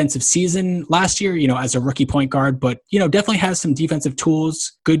great defensive season last year, as a rookie point guard, but, definitely has some defensive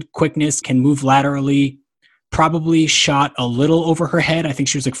tools, good quickness, can move laterally, probably shot a little over her head. I think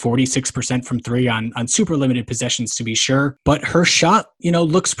she was like 46% from three on super limited possessions to be sure. But her shot,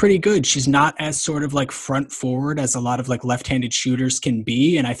 looks pretty good. She's not as sort of like front forward as a lot of like left-handed shooters can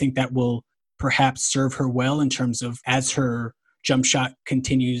be. And I think that will perhaps serve her well in terms of as her jump shot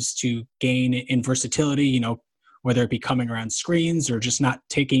continues to gain in versatility, whether it be coming around screens or just not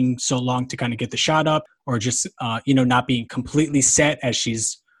taking so long to kind of get the shot up or just, not being completely set as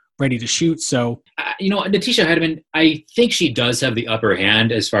she's ready to shoot. So, Natisha Hiedeman, I think she does have the upper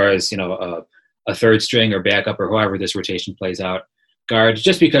hand as far as, a third string or backup or however this rotation plays out guard,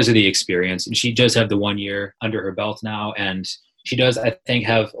 just because of the experience. And she does have the 1 year under her belt now. And she does, I think,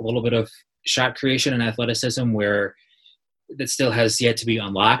 have a little bit of shot creation and athleticism where that still has yet to be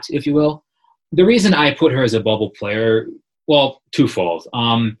unlocked, if you will. The reason I put her as a bubble player, well, twofold.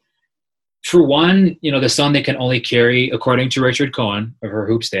 For one, the Sun, they can only carry, according to Richard Cohen of her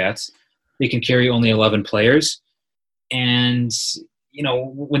Hoop Stats, they can carry only 11 players. And,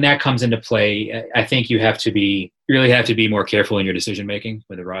 when that comes into play, I think you really have to be more careful in your decision making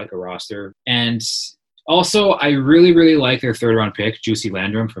with a roster. And also, I really, really like their third round pick, Juicy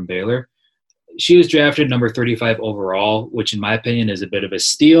Landrum from Baylor. She was drafted number 35 overall, which in my opinion is a bit of a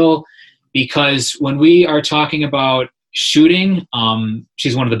steal because when we are talking about shooting,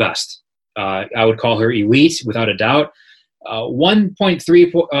 she's one of the best. I would call her elite without a doubt.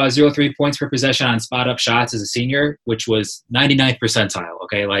 1.303 points per possession on spot-up shots as a senior, which was 99th percentile,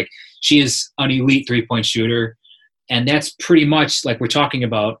 okay? Like, she is an elite three-point shooter, and that's pretty much like we're talking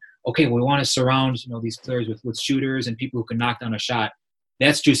about, okay, we want to surround these players with shooters and people who can knock down a shot.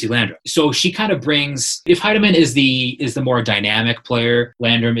 That's Juicy Landrum. So she kind of brings – if Heidemann is the more dynamic player,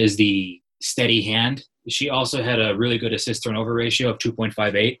 Landrum is the steady hand. She also had a really good assist-turnover ratio of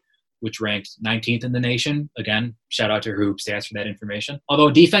 2.58, which ranked 19th in the nation. Again, shout out to her hoop stats for that information.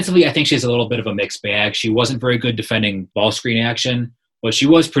 Although defensively, I think she's a little bit of a mixed bag. She wasn't very good defending ball screen action, but she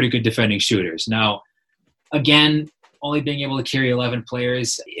was pretty good defending shooters. Now, again, only being able to carry 11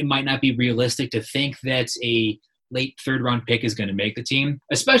 players, it might not be realistic to think that a late third-round pick is going to make the team,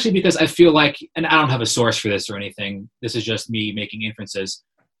 especially because I feel like, and I don't have a source for this or anything, this is just me making inferences,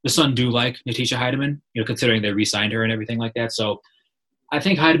 the Sun do like Natisha Heidemann, considering they re-signed her and everything like that. So I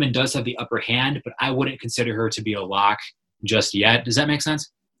think Heidemann does have the upper hand, but I wouldn't consider her to be a lock just yet. Does that make sense?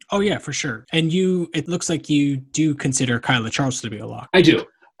 Oh, yeah, for sure. And it looks like you do consider Kyla Charles to be a lock. I do.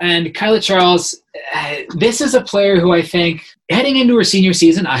 And Kyla Charles, this is a player who I think, heading into her senior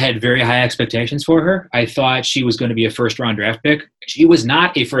season, I had very high expectations for her. I thought she was going to be a first-round draft pick. She was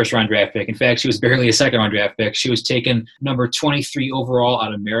not a first-round draft pick. In fact, she was barely a second-round draft pick. She was taken number 23 overall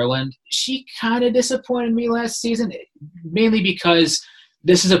out of Maryland. She kind of disappointed me last season, mainly because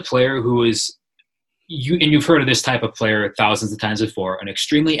this is a player who is, and you've heard of this type of player thousands of times before, an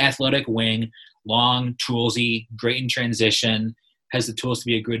extremely athletic wing, long, toolsy, great in transition, has the tools to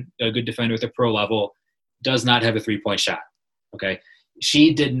be a good defender at the pro level, does not have a three-point shot, okay?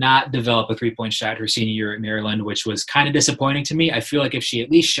 She did not develop a three-point shot her senior year at Maryland, which was kind of disappointing to me. I feel like if she at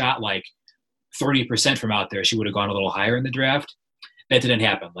least shot like 30% from out there, she would have gone a little higher in the draft. That didn't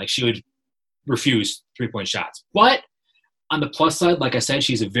happen. Like, she would refuse three-point shots. But on the plus side, like I said,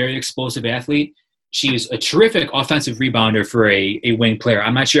 she's a very explosive athlete. She's a terrific offensive rebounder for a wing player.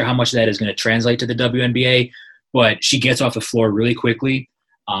 I'm not sure how much of that is going to translate to the WNBA, but she gets off the floor really quickly.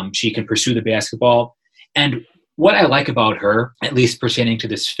 She can pursue the basketball. And what I like about her, at least pertaining to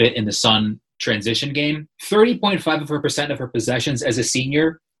this fit in the Sun transition game, 30.5% of her possessions as a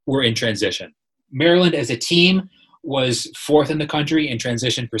senior were in transition. Maryland as a team was fourth in the country in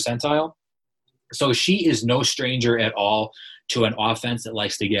transition percentile. So she is no stranger at all to an offense that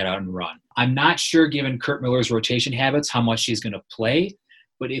likes to get out and run. I'm not sure, given Curt Miller's rotation habits, how much she's going to play.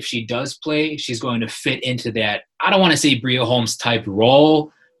 But if she does play, she's going to fit into that, I don't want to say Bria Holmes type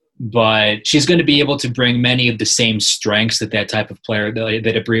role, but she's going to be able to bring many of the same strengths that type of player,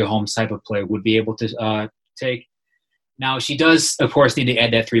 that a Bria Holmes type of player would be able to take. Now, she does, of course, need to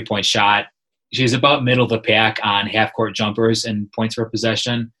add that three-point shot. She's about middle of the pack on half-court jumpers and points per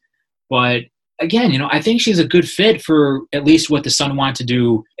possession. But again, I think she's a good fit for at least what the Sun want to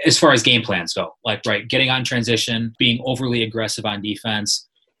do as far as game plans go. Like, right, getting on transition, being overly aggressive on defense.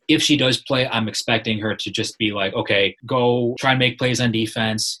 If she does play, I'm expecting her to just be like, okay, go try and make plays on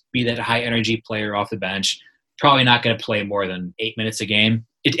defense, be that high-energy player off the bench. Probably not going to play more than 8 minutes a game.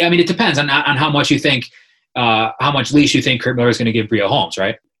 It depends on how much you think, how much leash you think Curt Miller is going to give Bria Holmes,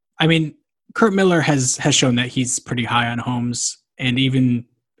 right? I mean, Curt Miller has shown that he's pretty high on Holmes, and even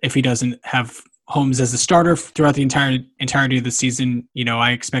if he doesn't have Holmes as a starter throughout the entirety of the season,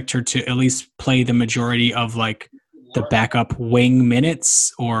 I expect her to at least play the majority of like the backup wing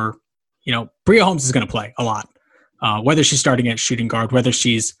minutes, or, Bria Holmes is going to play a lot, whether she's starting at shooting guard, whether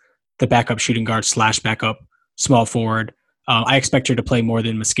she's the backup shooting guard / backup small forward. I expect her to play more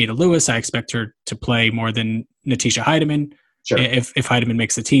than Mosqueda Lewis. I expect her to play more than Natisha Heidemann, sure, if Heidemann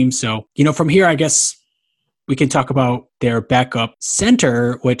makes the team. So, from here, I guess we can talk about their backup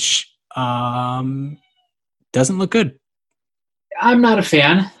center, which doesn't look good. I'm not a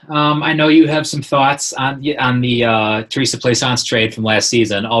fan. I know you have some thoughts on the Teresa Plaisance trade from last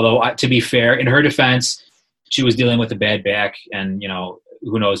season. Although, to be fair, in her defense, she was dealing with a bad back, and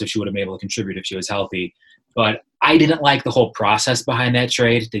who knows if she would have been able to contribute if she was healthy. But I didn't like the whole process behind that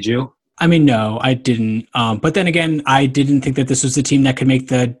trade. Did you? I mean, no, I didn't. But then again, I didn't think that this was the team that could make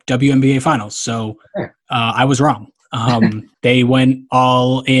the WNBA finals. So I was wrong. They went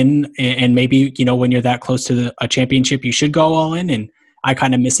all in, and maybe, when you're that close to a championship, you should go all in. And I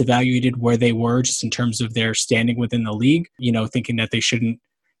kind of misevaluated where they were just in terms of their standing within the league, thinking that they shouldn't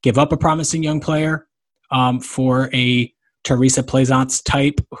give up a promising young player for a Teresa Plaisance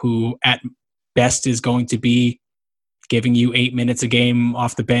type, who at best is going to be giving you 8 minutes a game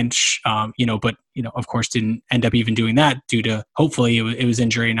off the bench, but of course didn't end up even doing that due to, hopefully it was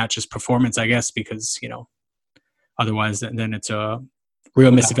injury, not just performance, I guess, because, otherwise then it's a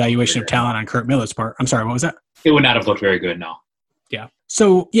real misevaluation of talent on Curt Miller's part. I'm sorry, what was that? It would not have looked very good, no. Yeah.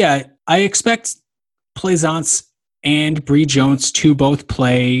 So, yeah, I expect Plaisance and Bree Jones to both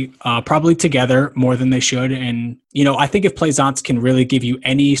play probably together more than they should. And, I think if Plaisance can really give you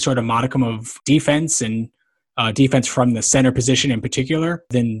any sort of modicum of defense and defense from the center position in particular,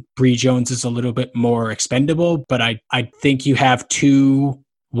 then Bree Jones is a little bit more expendable. But I think you have two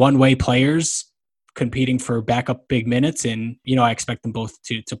one-way players competing for backup big minutes, and I expect them both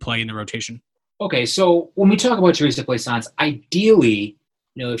to play in the rotation. Okay, so when we talk about Teresa Plaisance, ideally,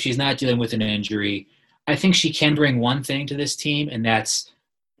 if she's not dealing with an injury, I think she can bring one thing to this team, and that's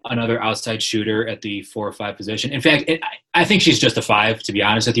another outside shooter at the 4 or 5 position. In fact, I think she's just a 5, to be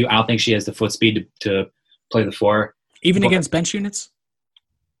honest with you. I don't think she has the foot speed to play the 4. Even against bench units?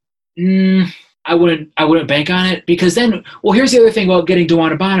 I wouldn't bank on it, because then, here's the other thing about getting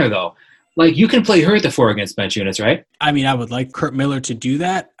DeWanna Bonner, though. Like, you can play her at the 4 against bench units, right? I mean, I would like Curt Miller to do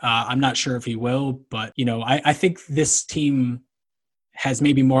that. I'm not sure if he will, but, I think this team has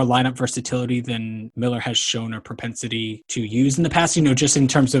maybe more lineup versatility than Miller has shown a propensity to use in the past, just in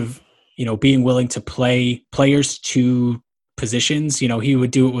terms of, being willing to play players to positions. He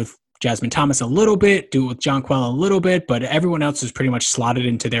would do it with Jasmine Thomas a little bit, do it with Jonquel a little bit, but everyone else is pretty much slotted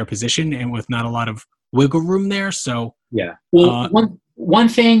into their position and with not a lot of wiggle room there. So, yeah. Well, one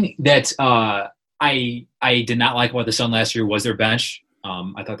thing that I did not like about the Sun last year was their bench.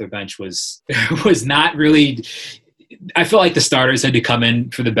 I thought their bench was not really. I felt like the starters had to come in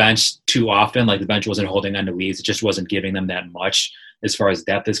for the bench too often. Like, the bench wasn't holding on to leads; it just wasn't giving them that much as far as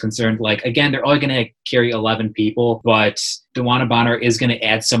depth is concerned. Like, again, they're only going to carry 11 people, but DeWanna Bonner is going to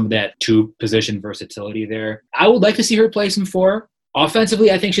add some of that 2 position versatility there. I would like to see her play some 4.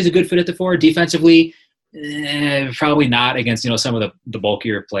 Offensively, I think she's a good fit at the 4. Defensively, probably not against some of the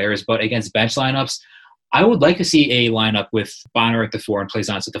bulkier players, but against bench lineups, I would like to see a lineup with Bonner at the 4 and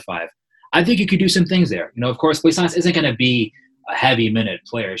Plaisance at the 5. I think you could do some things there. Of course, Plaisance isn't going to be a heavy minute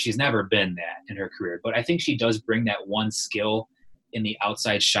player. She's never been that in her career, but I think she does bring that one skill in the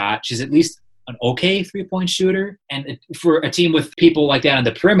outside shot. She's at least an okay 3-point shooter, and for a team with people like that on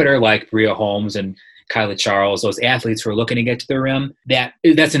the perimeter, like Bria Holmes and Kyla Charles, those athletes who are looking to get to the rim,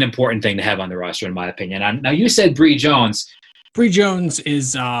 that's an important thing to have on the roster, in my opinion. Now, you said Bree Jones. Bree Jones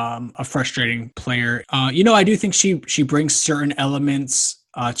is a frustrating player. I do think she brings certain elements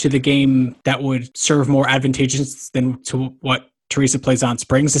to the game that would serve more advantageous than to what Teresa Plaisance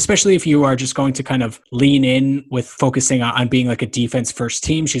brings, especially if you are just going to kind of lean in with focusing on being like a defense first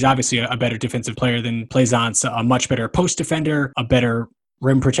team. She's obviously a better defensive player than Plaisance, a much better post defender, a better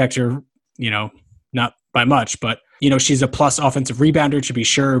rim protector, not by much, but she's a plus offensive rebounder to be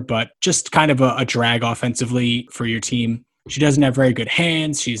sure, but just kind of a drag offensively for your team. She doesn't have very good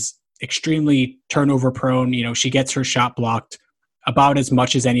hands. She's extremely turnover prone. She gets her shot blocked about as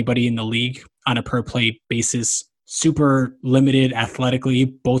much as anybody in the league on a per play basis. Super limited athletically,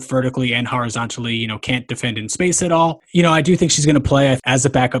 both vertically and horizontally, can't defend in space at all. I do think she's going to play as a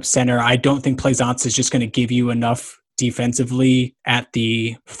backup center. I don't think Plaisance is just going to give you enough defensively at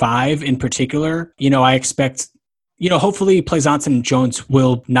the 5 in particular. I expect, hopefully Plaisance and Jones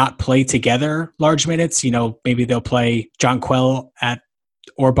will not play together large minutes. Maybe they'll play Jonquel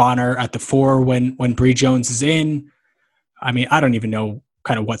or Bonner at the 4 when Bree Jones is in. I mean, I don't even know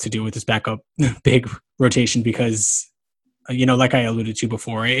kind of what to do with this backup big rotation because, like I alluded to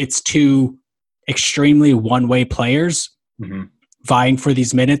before, it's 2 extremely one-way players vying for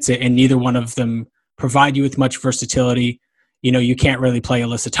these minutes, and neither one of them provide you with much versatility. You can't really play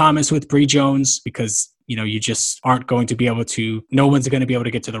Alyssa Thomas with Bree Jones because, you just aren't going to be able to, no one's going to be able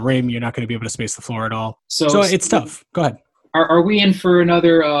to get to the rim. You're not going to be able to space the floor at all. So it's tough. Go ahead. Are we in for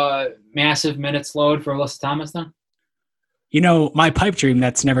another massive minutes load for Alyssa Thomas then? My pipe dream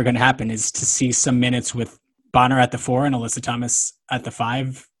that's never going to happen is to see some minutes with Bonner at the 4 and Alyssa Thomas at the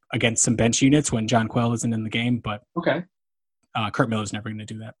 5 against some bench units when Jonquel isn't in the game. But okay, Curt Miller's never going to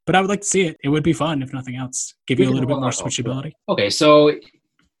do that. But I would like to see it. It would be fun, if nothing else. Give you a little bit more switchability. Okay, so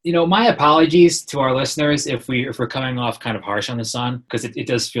my apologies to our listeners if we're coming off kind of harsh on the Sun, because it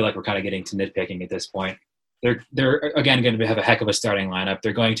does feel like we're kind of getting to nitpicking at this point. They're again going to have a heck of a starting lineup.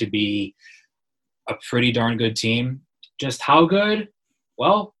 They're going to be a pretty darn good team. Just how good?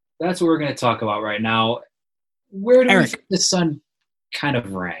 Well, that's what we're going to talk about right now. Where do the Sun kind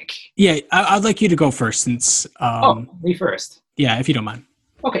of rank? Yeah, I'd like you to go first since... me first. Yeah, if you don't mind.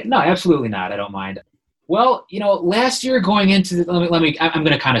 Okay, no, absolutely not. I don't mind. Well, last year going into I'm going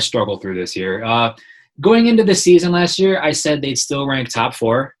to kind of struggle through this here. Going into the season last year, I said they'd still rank top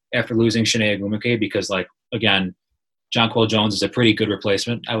 4 after losing Shanae Ogwumike because, again, Jonquel Jones is a pretty good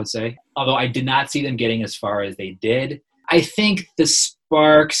replacement, I would say. Although I did not see them getting as far as they did. I think the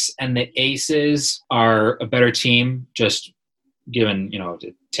Sparks and the Aces are a better team, just given,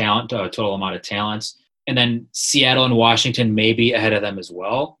 the talent, total amount of talents. And then Seattle and Washington may be ahead of them as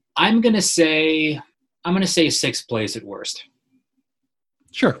well. I'm going to say 6th place at worst.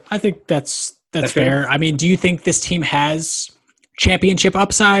 Sure. I think that's fair. I mean, do you think this team has championship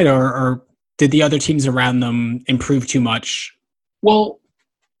upside or did the other teams around them improve too much? Well,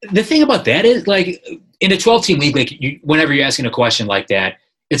 the thing about that is, in a 12-team league, whenever you're asking a question like that,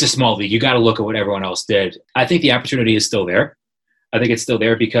 it's a small league. You got to look at what everyone else did. I think the opportunity is still there. I think it's still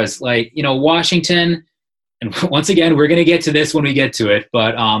there because, Washington, and once again, we're going to get to this when we get to it,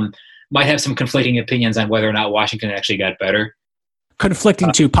 but might have some conflicting opinions on whether or not Washington actually got better.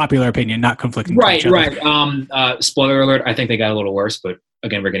 Conflicting to popular opinion, not conflicting to each other. Right. Spoiler alert, I think they got a little worse, but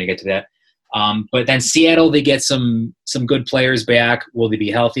again, we're going to get to that. But then Seattle, they get some good players back. Will they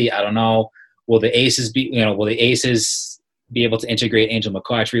be healthy? I don't know. Will the Aces be able to integrate Angel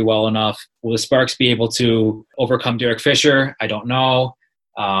McCoughtry well enough? Will the Sparks be able to overcome Derek Fisher? I don't know.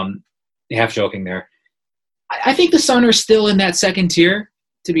 Half joking there. I think the Sun are still in that second tier,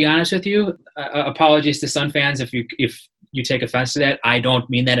 to be honest with you. Apologies to Sun fans if you take offense to that. I don't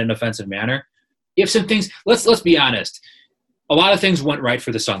mean that in an offensive manner. If some things, let's be honest. A lot of things went right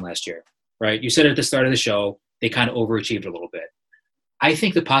for the Sun last year, right? You said at the start of the show, they kind of overachieved a little bit. I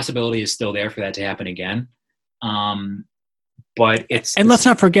think the possibility is still there for that to happen again. But let's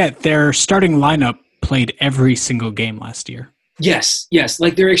not forget their starting lineup played every single game last year. Yes.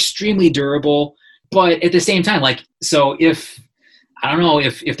 They're extremely durable, but at the same time, so if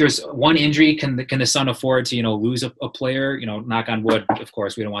there's one injury, can the Sun afford to, lose a player, knock on wood, of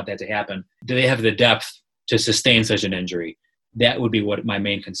course, we don't want that to happen. Do they have the depth to sustain such an injury? That would be what my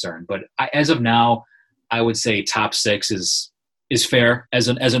main concern. But as of now, I would say top 6 is fair as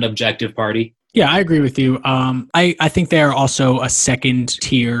an objective party. Yeah, I agree with you. I think they are also a second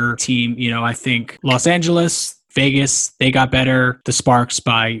tier team. I think Los Angeles, Vegas, they got better. The Sparks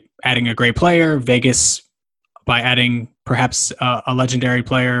by adding a great player. Vegas by adding perhaps a legendary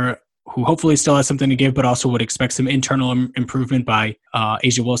player who hopefully still has something to give, but also would expect some internal improvement by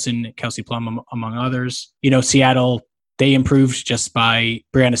A'ja Wilson, Kelsey Plum, among others. Seattle, they improved just by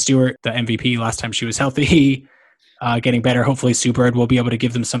Breanna Stewart, the MVP last time she was healthy. Getting better. Hopefully Sue Bird will be able to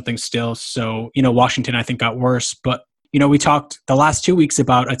give them something still. So, Washington, I think, got worse. But, we talked the last 2 weeks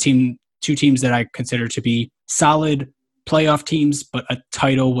about two teams that I consider to be solid playoff teams, but a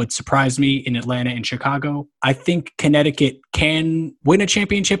title would surprise me in Atlanta and Chicago. I think Connecticut can win a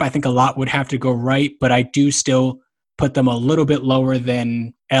championship. I think a lot would have to go right, but I do still put them a little bit lower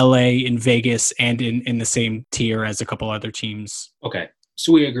than LA and Vegas and in the same tier as a couple other teams. Okay.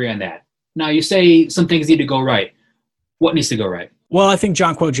 So we agree on that. Now you say some things need to go right. What needs to go right? Well, I think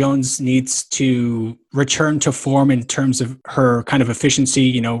Jonquel Jones needs to return to form in terms of her kind of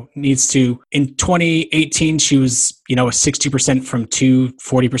efficiency, needs to, in 2018, she was, a 60% from 2,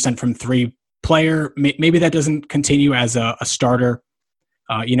 40% from 3 player. Maybe that doesn't continue as a starter.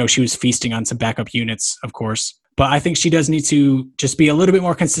 She was feasting on some backup units, of course. But I think she does need to just be a little bit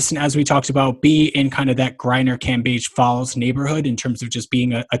more consistent, as we talked about, be in kind of that Griner, Cambage, Falls neighborhood in terms of just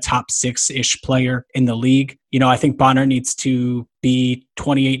being a top 6-ish player in the league. I think Bonner needs to be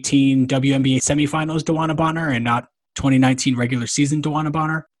 2018 WNBA semifinals DeWanna Bonner and not 2019 regular season DeWanna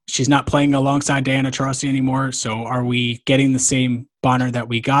Bonner. She's not playing alongside Diana Taurasi anymore. So are we getting the same Bonner that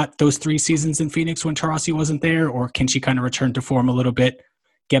we got those 3 seasons in Phoenix when Taurasi wasn't there? Or can she kind of return to form a little bit,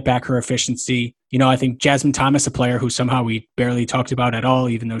 get back her efficiency? I think Jasmine Thomas, a player who somehow we barely talked about at all,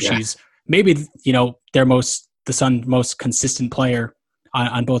 even though she's maybe, the Sun most consistent player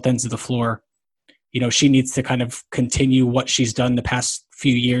on both ends of the floor. She needs to kind of continue what she's done the past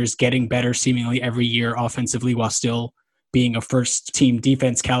few years, getting better seemingly every year offensively while still being a first team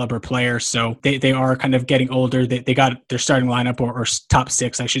defense caliber player. So they are kind of getting older. They got their starting lineup or top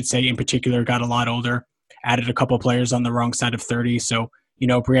 6, I should say, in particular, got a lot older, added a couple players on the wrong side of 30. So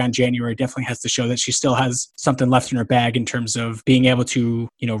Briann January definitely has to show that she still has something left in her bag in terms of being able to,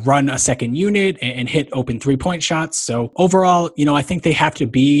 run a second unit and hit open 3-point shots. So overall, I think they have to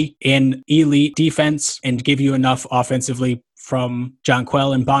be an elite defense and give you enough offensively from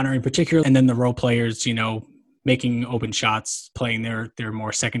Jonquel and Bonner in particular. And then the role players, making open shots, playing their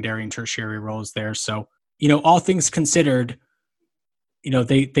more secondary and tertiary roles there. So, all things considered,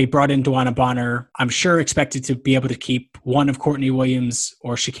 they brought in DeWanna Bonner, I'm sure expected to be able to keep one of Courtney Williams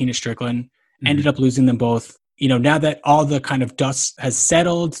or Shakina Strickland. ended up losing them both. Now that all the kind of dust has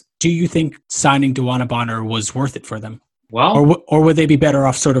settled, do you think signing DeWanna Bonner was worth it for them? Well, or would they be better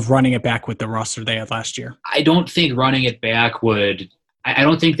off sort of running it back with the roster they had last year? I don't think running it back would – I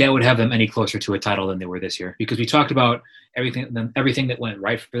don't think that would have them any closer to a title than they were this year, because we talked about everything that went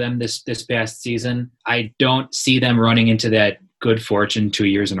right for them this past season. I don't see them running into that good fortune 2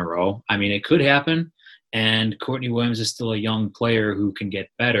 years in a row. I mean, it could happen, and Courtney Williams is still a young player who can get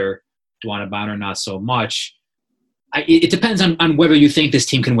better. DeWanna Bonner, not so much. It depends on whether you think this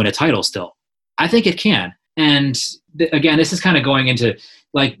team can win a title still. I think it can. And again, this is kind of going into,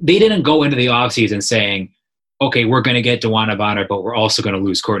 like, they didn't go into the offseason saying, okay, we're going to get DeWanna Bonner, but we're also going to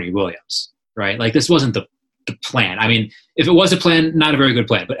lose Courtney Williams, right? Like, this wasn't the plan. I mean, if it was a plan, not a very good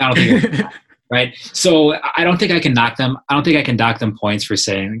plan, but I don't think it was a plan, right? So I don't think I can knock them. I don't think I can dock them points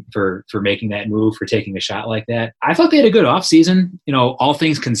for making that move, for taking a shot like that. I thought they had a good offseason. All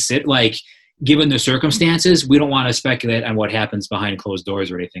things considered, like, given the circumstances, we don't want to speculate on what happens behind closed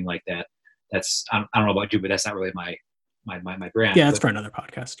doors or anything like that. That's, I don't know about you, but that's not really my brand. Yeah, that's for another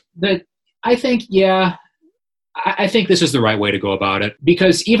podcast. I think, I think this is the right way to go about it,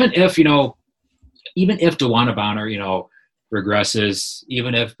 because even if DeWanna Bonner, regresses,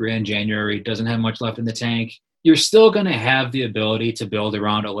 even if Briann January doesn't have much left in the tank, you're still going to have the ability to build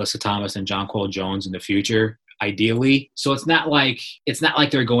around Alyssa Thomas and Jonquel Jones in the future, ideally. So it's not like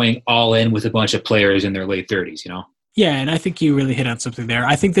they're going all in with a bunch of players in their late 30s, Yeah, and I think you really hit on something there.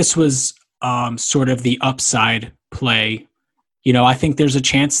 I think this was sort of the upside play. I think there's a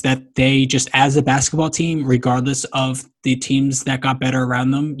chance that they just, as a basketball team, regardless of the teams that got better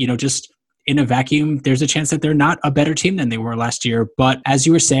around them, just in a vacuum, there's a chance that they're not a better team than they were last year. But as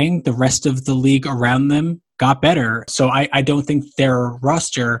you were saying, the rest of the league around them got better. So I don't think their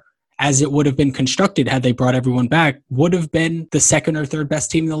roster, as it would have been constructed had they brought everyone back, would have been the second or third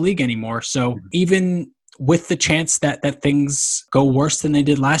best team in the league anymore. So even with the chance that things go worse than they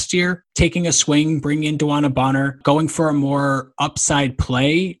did last year, taking a swing, bringing in DeWanna Bonner, going for a more upside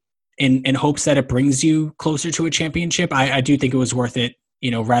play in hopes that it brings you closer to a championship, I do think it was worth it,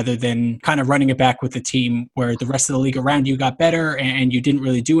 rather than kind of running it back with the team where the rest of the league around you got better and you didn't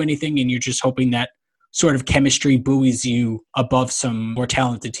really do anything, and you're just hoping that sort of chemistry buoys you above some more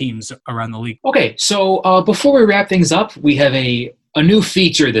talented teams around the league. Okay, so before we wrap things up, we have a new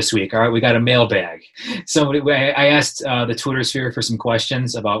feature this week. All right, we got a mailbag. So I asked the Twitter sphere for some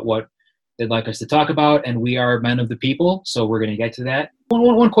questions about what they'd like us to talk about, and we are men of the people, so we're going to get to that.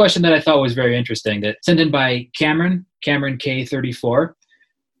 One question that I thought was very interesting, that sent in by Cameron K34.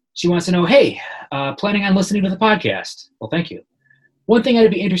 She wants to know, hey, planning on listening to the podcast? Well, thank you. One thing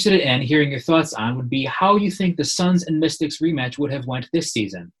I'd be interested in hearing your thoughts on would be how you think the Suns and Mystics rematch would have went this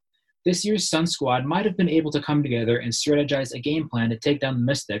season. This year's Suns squad might have been able to come together and strategize a game plan to take down the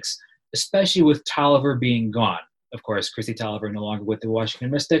Mystics, especially with Tolliver being gone. Of course, Kristi Tolliver no longer with the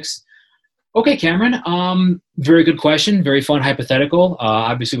Washington Mystics. Okay, Cameron, very good question. Very fun hypothetical.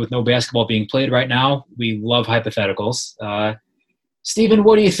 Obviously, with no basketball being played right now, we love hypotheticals. Steven,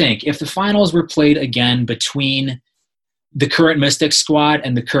 what do you think? If the finals were played again between the current Mystics squad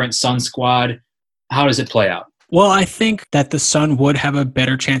and the current Suns squad, how does it play out? Well, I think that the Sun would have a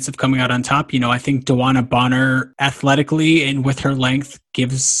better chance of coming out on top. I think DeWanna Bonner, athletically and with her length,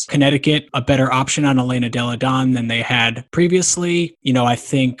 gives Connecticut a better option on Elena Delle Donne than they had previously. I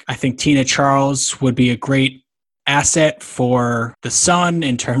think Tina Charles would be a great asset for the Sun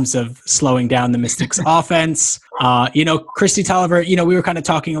in terms of slowing down the Mystics offense. Kristi Tolliver, we were kind of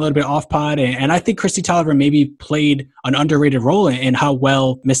talking a little bit off pod, and I think Kristi Tolliver maybe played an underrated role in how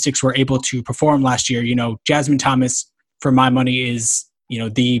well Mystics were able to perform last year. Jasmine Thomas, for my money, is,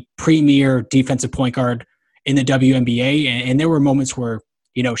 the premier defensive point guard in the WNBA. And there were moments where,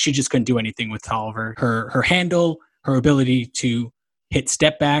 she just couldn't do anything with Tolliver. Her handle, her ability to hit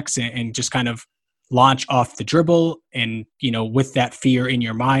step backs and just kind of launch off the dribble, and with that fear in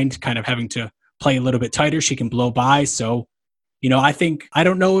your mind, kind of having to play a little bit tighter, she can blow by. So I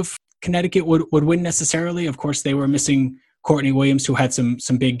don't know if Connecticut would win necessarily. Of course, they were missing Courtney Williams, who had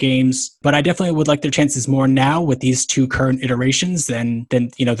some big games, but I definitely would like their chances more now with these two current iterations than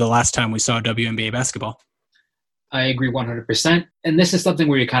the last time we saw WNBA basketball. I agree 100%. And this is something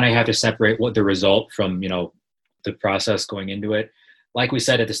where you kind of have to separate what the result from the process going into it. Like we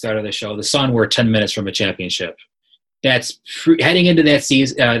said at the start of the show, the Sun were 10 minutes from a championship. That's heading into that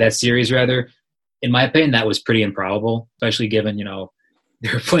series. In my opinion, that was pretty improbable, especially given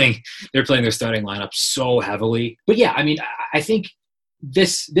they're playing their starting lineup so heavily. But yeah, I mean, I think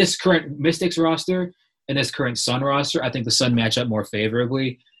this current Mystics roster and this current Sun roster, I think the Sun match up more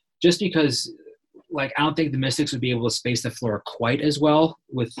favorably, just because like, I don't think the Mystics would be able to space the floor quite as well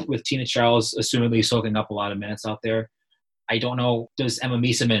with Tina Charles assumedly soaking up a lot of minutes out there. I don't know, does Emma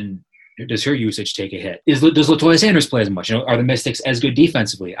Miesemann, does her usage take a hit? Does LaToya Sanders play as much? Are the Mystics as good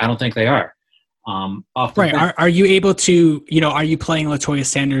defensively? I don't think they are. Right. Are you able to, are you playing LaToya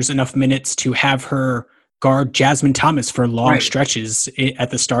Sanders enough minutes to have her guard Jasmine Thomas for long stretches at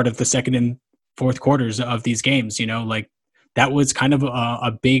the start of the second and fourth quarters of these games? Like that was kind of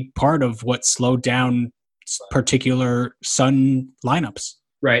a big part of what slowed down particular Sun lineups.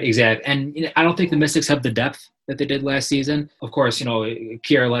 Right, exactly. And I don't think the Mystics have the depth that they did last season. Of course,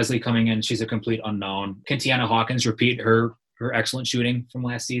 Kiara Leslie coming in, she's a complete unknown. Can Tiana Hawkins repeat her excellent shooting from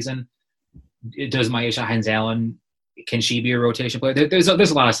last season? Does Myisha Hines-Allen, can she be a rotation player? There's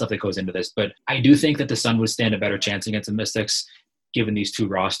a lot of stuff that goes into this, but I do think that the Sun would stand a better chance against the Mystics given these two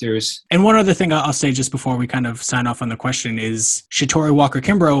rosters. And one other thing I'll say just before we kind of sign off on the question is Shatori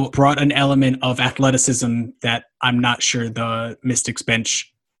Walker-Kimbrough brought an element of athleticism that I'm not sure the Mystics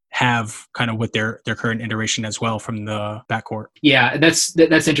bench have kind of with their current iteration as well from the backcourt. Yeah, that's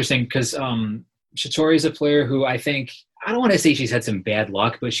interesting because Shatori is a player who I don't want to say she's had some bad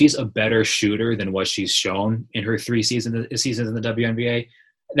luck, but she's a better shooter than what she's shown in her 3 seasons in the WNBA.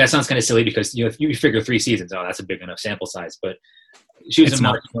 That sounds kind of silly because if you figure 3 seasons, that's a big enough sample size, but she was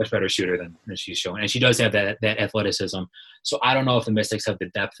much better shooter than she's shown. And she does have that athleticism. So I don't know if the Mystics have the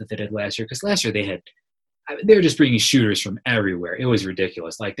depth that they did last year, because last year they were just bringing shooters from everywhere. It was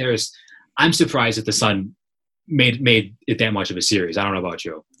ridiculous. Like I'm surprised that the Sun made it that much of a series. I don't know about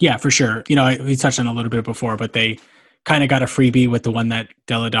you. Yeah, for sure. We touched on it a little bit before, but they kind of got a freebie with the one that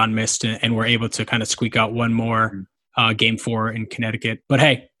Delle Donne missed and were able to kind of squeak out one more game 4 in Connecticut. But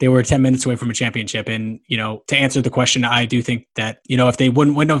hey, they were 10 minutes away from a championship. And, to answer the question, I do think that, if they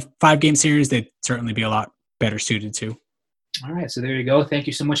wouldn't win a 5-game series, they'd certainly be a lot better suited to. All right. So there you go. Thank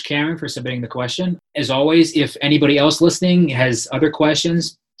you so much, Cameron, for submitting the question. As always, if anybody else listening has other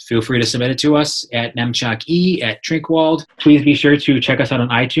questions, feel free to submit it to us at Nemchok at Trinkwald. Please be sure to check us out on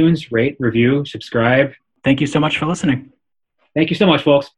iTunes, rate, review, subscribe. Thank you so much for listening. Thank you so much, folks.